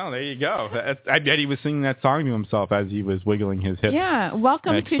 Wow, there you go. I bet he was singing that song to himself as he was wiggling his hips. Yeah,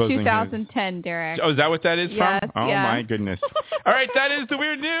 welcome to 2010, Derek. Oh, is that what that is yes, from? Oh, yeah. my goodness. All right, that is the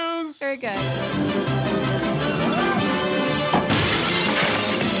weird news. Very good.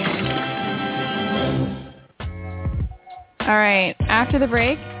 All right, after the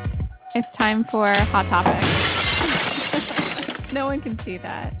break, it's time for Hot Topics. No one can see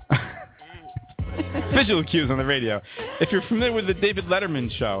that. Visual cues on the radio. If you're familiar with the David Letterman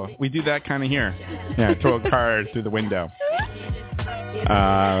show, we do that kind of here. Yeah, throw a card through the window.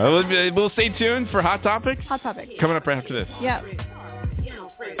 We'll stay tuned for Hot Topics. Hot Topics. Coming up right after this. Yep.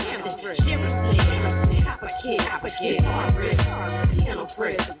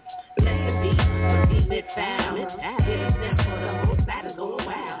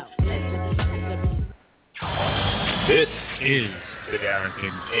 This is the Derek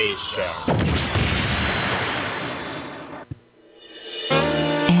and K Show.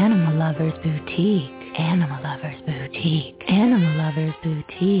 Animal Lovers Boutique. Animal Lovers Boutique. Animal Lovers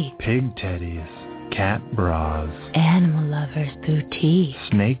Boutique. Pig teddies. Cat bras. Animal Lovers Boutique.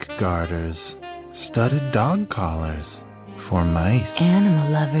 Snake garters. Studded dog collars. For mice.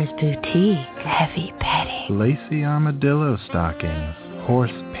 Animal Lovers Boutique. Heavy petting. Lacy armadillo stockings.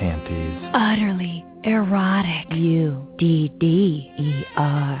 Horse panties. Utterly erotic. UDDER.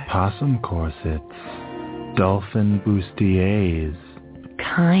 Possum corsets. Dolphin bustiers.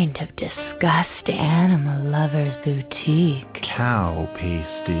 Kind of disgusting. Animal Lovers Boutique. Cow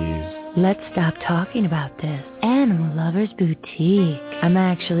pasties. Let's stop talking about this. Animal Lovers Boutique. I'm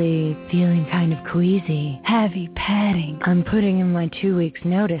actually feeling kind of queasy. Heavy petting. I'm putting in my 2 weeks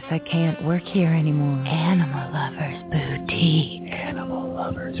notice. I can't work here anymore. Animal Lovers Boutique. Animal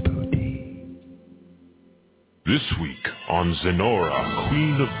Lovers Boutique. This week on Zenora,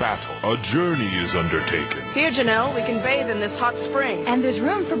 Queen of Battle, a journey is undertaken. Here, Janelle, we can bathe in this hot spring. And there's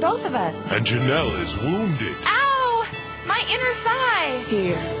room for both of us. And Janelle is wounded. Ow! My inner thigh!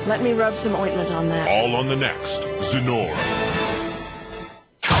 Here, let me rub some ointment on that. All on the next Zenora.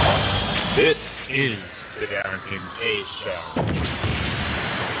 This is the Derek and K Show.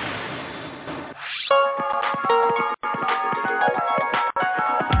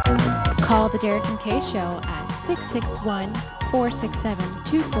 Call the Derek and Kay Show at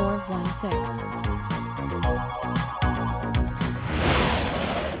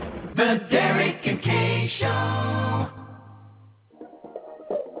 661-467-2416. The Derek and Kay Show.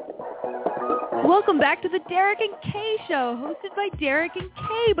 Welcome back to the Derek and Kay Show, hosted by Derek and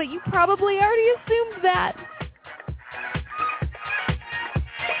Kay, but you probably already assumed that.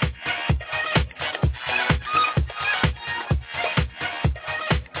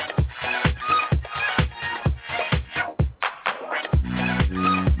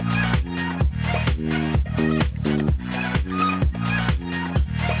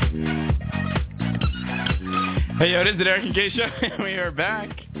 Hey, yo, it is the Derek and Kay Show. We are back.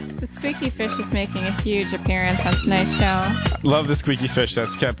 The squeaky fish is making a huge appearance on tonight's show. Love the squeaky fish. That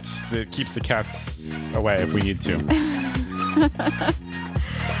keeps the cats away if we need to.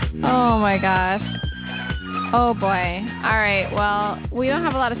 Oh, my gosh. Oh, boy. All right, well, we don't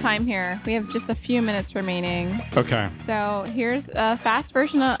have a lot of time here. We have just a few minutes remaining. Okay. So here's a fast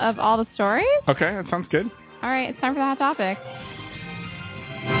version of all the stories. Okay, that sounds good. All right, it's time for the Hot Topic.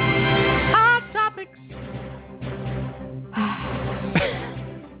 Hot Topics.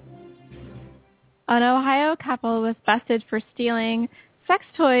 An Ohio couple was busted for stealing sex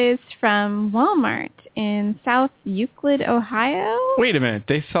toys from Walmart in South Euclid, Ohio. Wait a minute.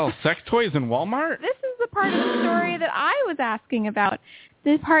 They sell sex toys in Walmart? This is the part of the story that I was asking about.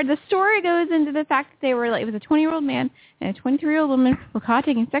 The story goes into the fact that it was a 20-year-old man and a 23-year-old woman were caught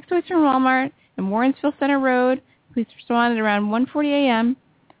taking sex toys from Walmart in Warrensville Center Road. Police responded around 1:40 a.m.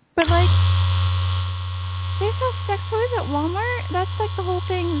 But, they sell sex toys at Walmart? That's, the whole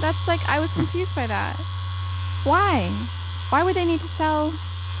thing. That's, I was confused by that. Why? Why would they need to sell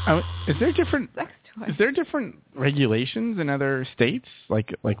is there different sex toys? Is there different regulations in other states? They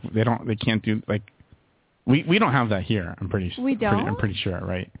can't do, we don't have that here, I'm pretty sure. We don't? I'm pretty sure,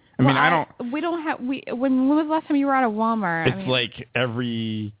 right? When was the last time you were at a Walmart? It's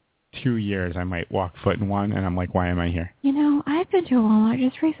every 2 years I might walk foot in one, and I'm like, why am I here? I've been to a Walmart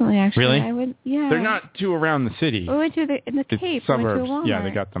just recently, actually. Really? Yeah. They're not too around the city. We went to in the Cape. Suburbs. We went to a Walmart. Yeah,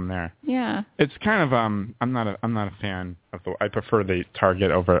 they got them there. Yeah. It's kind of I'm not a fan of I prefer the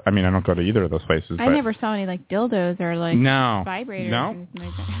Target over. I don't go to either of those places. I never saw any dildos or vibrators. No. Or anything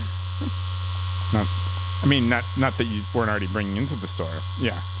like that. Not that you weren't already bringing into the store.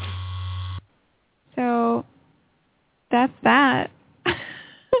 Yeah. So that's that.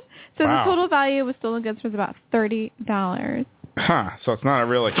 So wow. the total value with stolen goods was about $30. Huh. So it's not a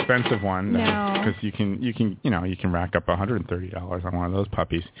real expensive one. No. Because you can rack up $130 on one of those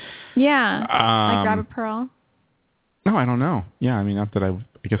puppies. Yeah. Like grab a pearl. No, I don't know. Yeah, I mean, not that I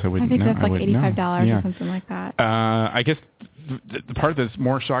guess I wouldn't know. I think that's like $85 or something like that. I guess the part that's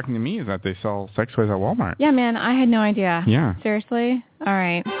more shocking to me is that they sell sex toys at Walmart. Yeah, man, I had no idea. Yeah. Seriously? All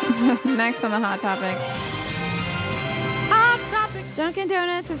right. Next on the Hot Topic. Dunkin'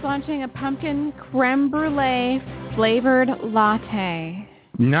 Donuts is launching a pumpkin creme brulee flavored latte.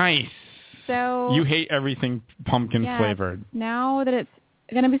 Nice. So you hate everything pumpkin flavored. Now that it's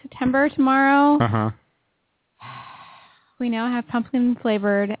going to be September tomorrow, we now have pumpkin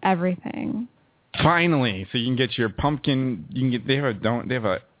flavored everything. Finally, so you can get your pumpkin. You can get. They have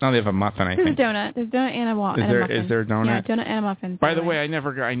a muffin. I think. There's a donut. There's a donut and a muffin. Is there a donut? Yeah, donut and a muffin. By the way, I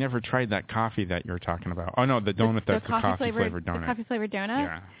never tried that coffee that you're talking about. Oh no, the donut that's the coffee flavored donut. The coffee flavored donut.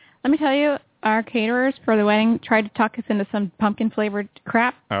 Yeah. Let me tell you, our caterers for the wedding tried to talk us into some pumpkin flavored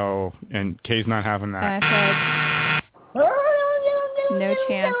crap. Oh, and Kay's not having that. And I said, no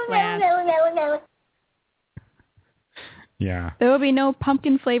chance, Lance. Yeah. There will be no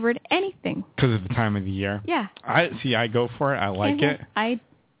pumpkin flavored anything. Because of the time of the year. Yeah. I go for it. I like it.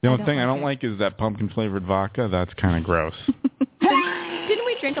 The only thing I don't like is that pumpkin flavored vodka. That's kind of gross. Didn't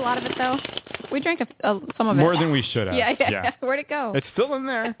we drink a lot of it though? We drank some of it. More than we should have. Yeah. Where'd it go? It's still in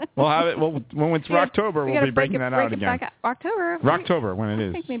there. We'll have it. Well, when it's Rocktober, we'll be breaking that out again. Rocktober, when it is.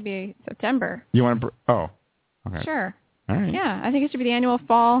 I think maybe September. You want to? Okay. Sure. All right. Yeah, I think it should be the annual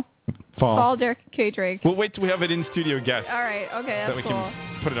fall Derek K. Drake. We'll wait till we have an in-studio guest. All right. Okay, that's we cool.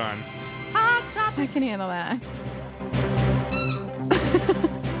 can put it on. I can handle that.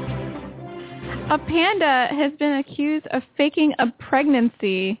 A panda has been accused of faking a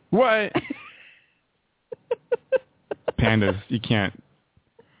pregnancy. What? Pandas, you can't.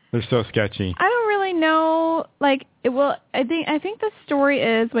 They're so sketchy. I don't really know. Like, I think the story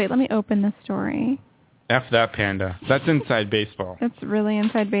is. Wait, let me open the story. F that panda. That's inside baseball. That's really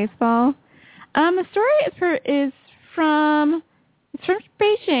inside baseball. The story is from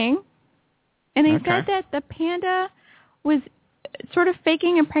Beijing, and they said that the panda was sort of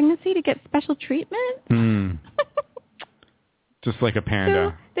faking a pregnancy to get special treatment. Just like a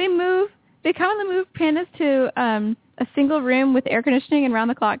panda. So they commonly move pandas to a single room with air conditioning and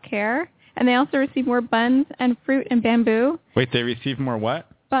round-the-clock care, and they also receive more buns and fruit and bamboo. Wait, they receive more what?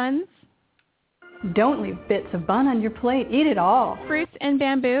 Buns. Don't leave bits of bun on your plate. Eat it all. Fruits and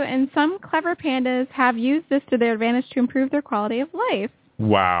bamboo, and some clever pandas have used this to their advantage to improve their quality of life.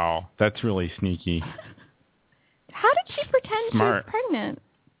 Wow, that's really sneaky. How did she pretend Smart. she was pregnant?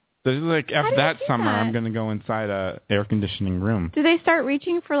 This is like, that summer, I'm going to go inside a air conditioning room. Do they start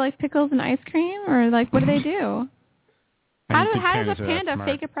reaching for, like, pickles and ice cream? Or, like, what do they do? How does a panda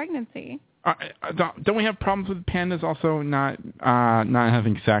fake a pregnancy? Don't we have problems with pandas also not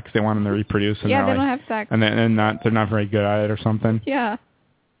having sex? They want them to reproduce. And they don't have sex. And they're not very good at it or something. Yeah.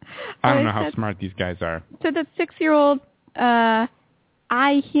 I don't know how smart these guys are. So the 6-year-old Ai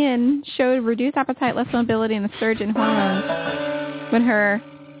Hin showed reduced appetite, less mobility, and a surge in hormones when her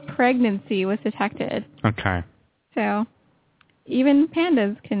pregnancy was detected. Okay. So even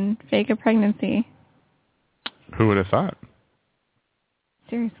pandas can fake a pregnancy. Who would have thought?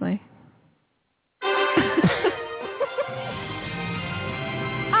 Seriously.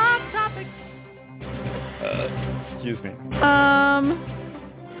 Excuse me.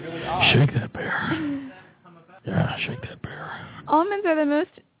 Shake that bear. Yeah, shake that bear. Almonds are the most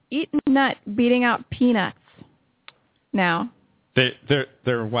eaten nut, beating out peanuts. Now.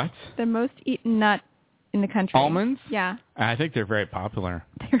 They're what? The most eaten nut in the country. Almonds? Yeah. I think they're very popular.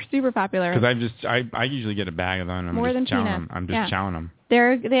 They're super popular. Because I usually get a bag of them. More than peanuts. I'm just chowing them. They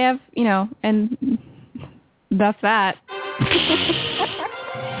have, and that's that.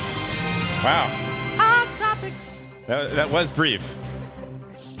 Wow. Topic. That was brief.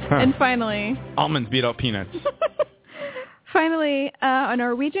 Huh. And finally. Almonds beat out peanuts. Finally, a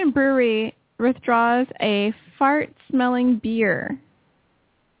Norwegian brewery withdraws a fart-smelling beer.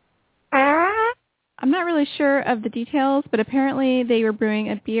 I'm not really sure of the details, but apparently they were brewing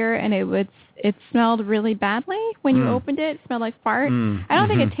a beer and it smelled really badly when you opened it. It smelled like fart. I don't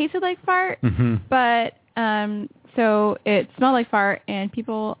think it tasted like fart, but so it smelled like fart and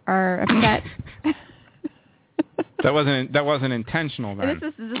people are upset. That wasn't intentional then.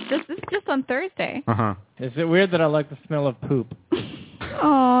 This is just on Thursday. Uh-huh. Is it weird that I like the smell of poop?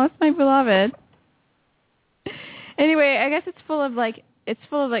 Oh, it's my beloved. Anyway, I guess it's full of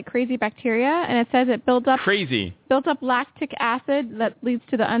crazy bacteria, and it says it built up lactic acid that leads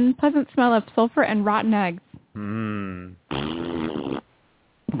to the unpleasant smell of sulfur and rotten eggs.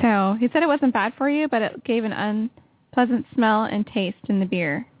 No, he said it wasn't bad for you, but it gave an unpleasant smell and taste in the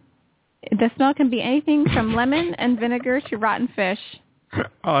beer. The smell can be anything from lemon and vinegar to rotten fish.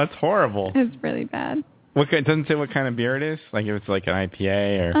 Oh, that's horrible. It's really bad. It doesn't say what kind of beer it is? Like if it's like an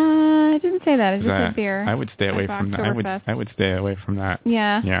IPA or... it didn't say that. It just said beer. I would stay away from that. I would stay away from that.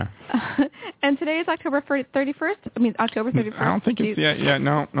 Yeah. Yeah. And today is October 31st? I mean, October 31st. I don't think it's... Yeah,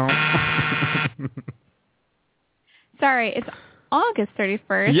 no. Sorry, it's August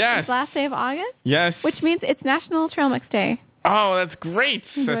 31st. Yes. It's last day of August? Yes. Which means it's National Trail Mix Day. Oh, that's great.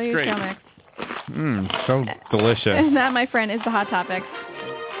 Enjoy That's your great. trail mix. So delicious. And that, my friend, is the Hot Topics.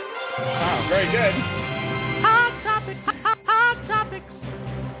 Oh, very good. Hot Topics. Hot Topics.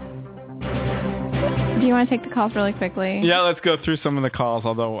 Do you want to take the calls really quickly? Yeah, let's go through some of the calls,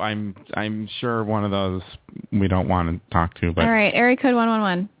 although I'm sure one of those we don't want to talk to. But all right, area code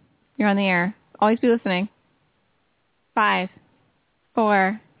 111. You're on the air. Always be listening. 5,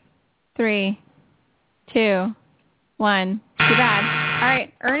 4, 3, 2, 1. Too bad. All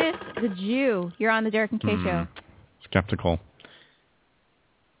right, Ernest the Jew. You're on the Derek and Kay Show. Skeptical.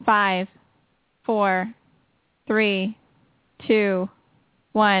 5, 4, 3, 2,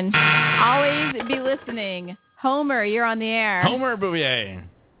 1. Always be listening. Homer, you're on the air. Homer Bouvier.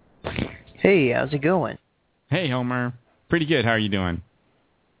 Hey, how's it going? Hey, Homer. Pretty good. How are you doing?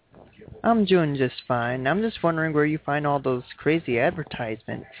 I'm doing just fine. I'm just wondering where you find all those crazy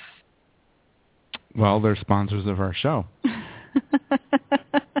advertisements. Well, they're sponsors of our show.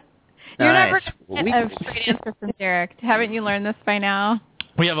 You're never going to get a straight answer from Derek. Haven't you learned this by now?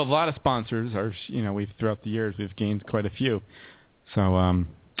 We have a lot of sponsors. We've throughout the years we've gained quite a few. So,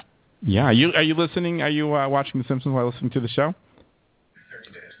 yeah. Are you listening? Are you watching The Simpsons while listening to the show?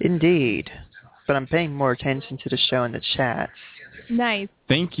 Indeed, but I'm paying more attention to the show and the chats. Nice.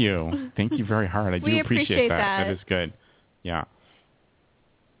 Thank you. Thank you very hard. I do appreciate that. That is good. Yeah.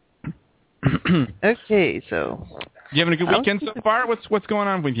 Okay, so. You having a good weekend so far? What's going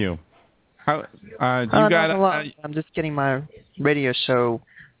on with you? How not a lot. I'm just getting my radio show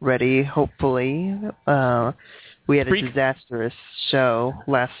ready. Hopefully, we had a disastrous show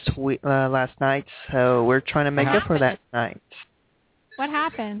last night, so we're trying to make up for that night. What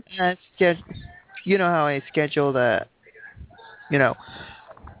happened? You know how I scheduled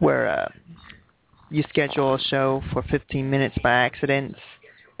where you schedule a show for 15 minutes by accident,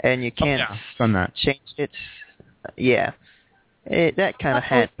 and you can't change it. Yeah. That kind of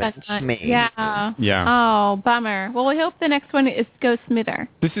happened to me. Yeah. Yeah. Oh, bummer. Well, we hope the next one goes smoother.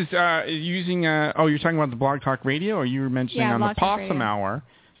 This is using, you're talking about the Blog Talk Radio, or you were mentioning on the Possum Hour,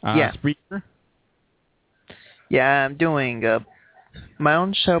 Spreaker? Yeah, I'm doing my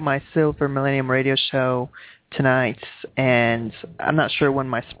own show, my Silver Millennium Radio Show tonight, and I'm not sure when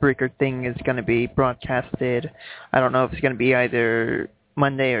my Spreaker thing is going to be broadcasted. I don't know if it's going to be either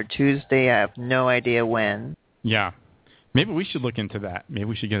Monday or Tuesday. I have no idea when. Yeah. Maybe we should look into that. Maybe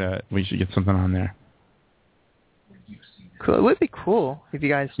we should get something on there. Cool. It would be cool if you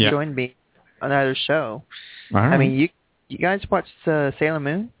guys joined me on either show. All right. I mean, you guys watch Sailor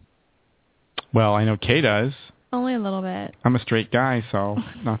Moon? Well, I know Kay does. Only a little bit. I'm a straight guy, so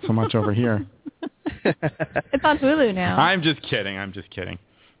not so much over here. It's on Hulu now. I'm just kidding.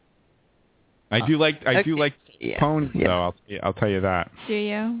 I do like ponies, though. I'll tell you that. Do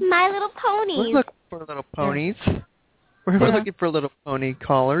you? My Little Ponies. We're looking for little ponies. We're looking for little pony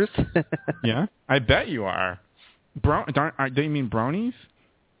callers. Yeah, I bet you are. Do you mean bronies?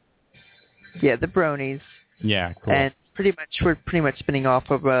 Yeah, the bronies. Yeah, cool. And we're pretty much spinning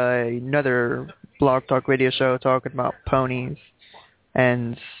off of another Blog Talk Radio show talking about ponies,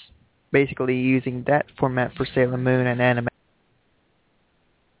 and basically using that format for Sailor Moon and anime.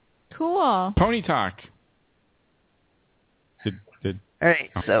 Cool. Pony Talk. All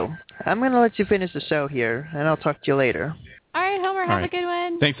right, so I'm going to let you finish the show here, and I'll talk to you later. All right, Homer, have a good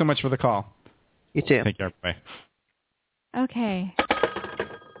one. Thanks so much for the call. You too. Take care. Bye. Okay.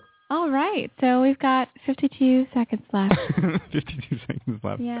 All right, so we've got 52 seconds left. 52 seconds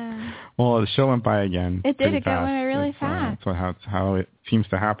left. Yeah. Well, the show went by again. It did. It went really fast. That's how it seems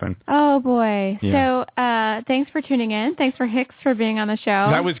to happen. Oh, boy. Yeah. So thanks for tuning in. Thanks for Hicks for being on the show.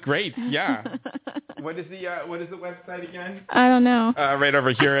 That was great. Yeah. What is the website again? I don't know. Right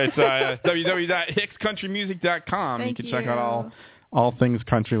over here. It's www.hickscountrymusic.com. You can check out all things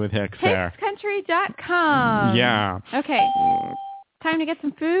country with Hicks there. HicksCountry.com. Yeah. Okay. Time to get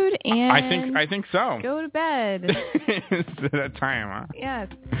some food and I think so. Go to bed. It's that time, huh? Yes.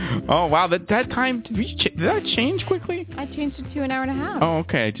 Oh wow, that time did that change quickly? I changed it to an hour and a half. Oh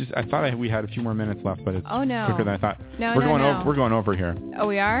okay. I thought we had a few more minutes left, but it's quicker than I thought. No, we're going over here. Oh,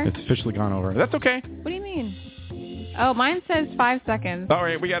 we are? It's officially gone over. That's okay. What do you mean? Oh, mine says 5 seconds. All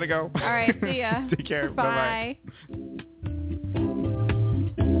right, we got to go. All right, see ya. Take care. Bye.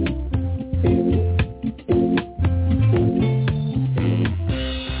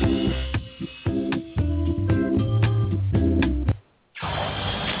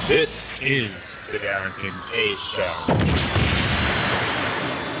 This is the Derek and K Show.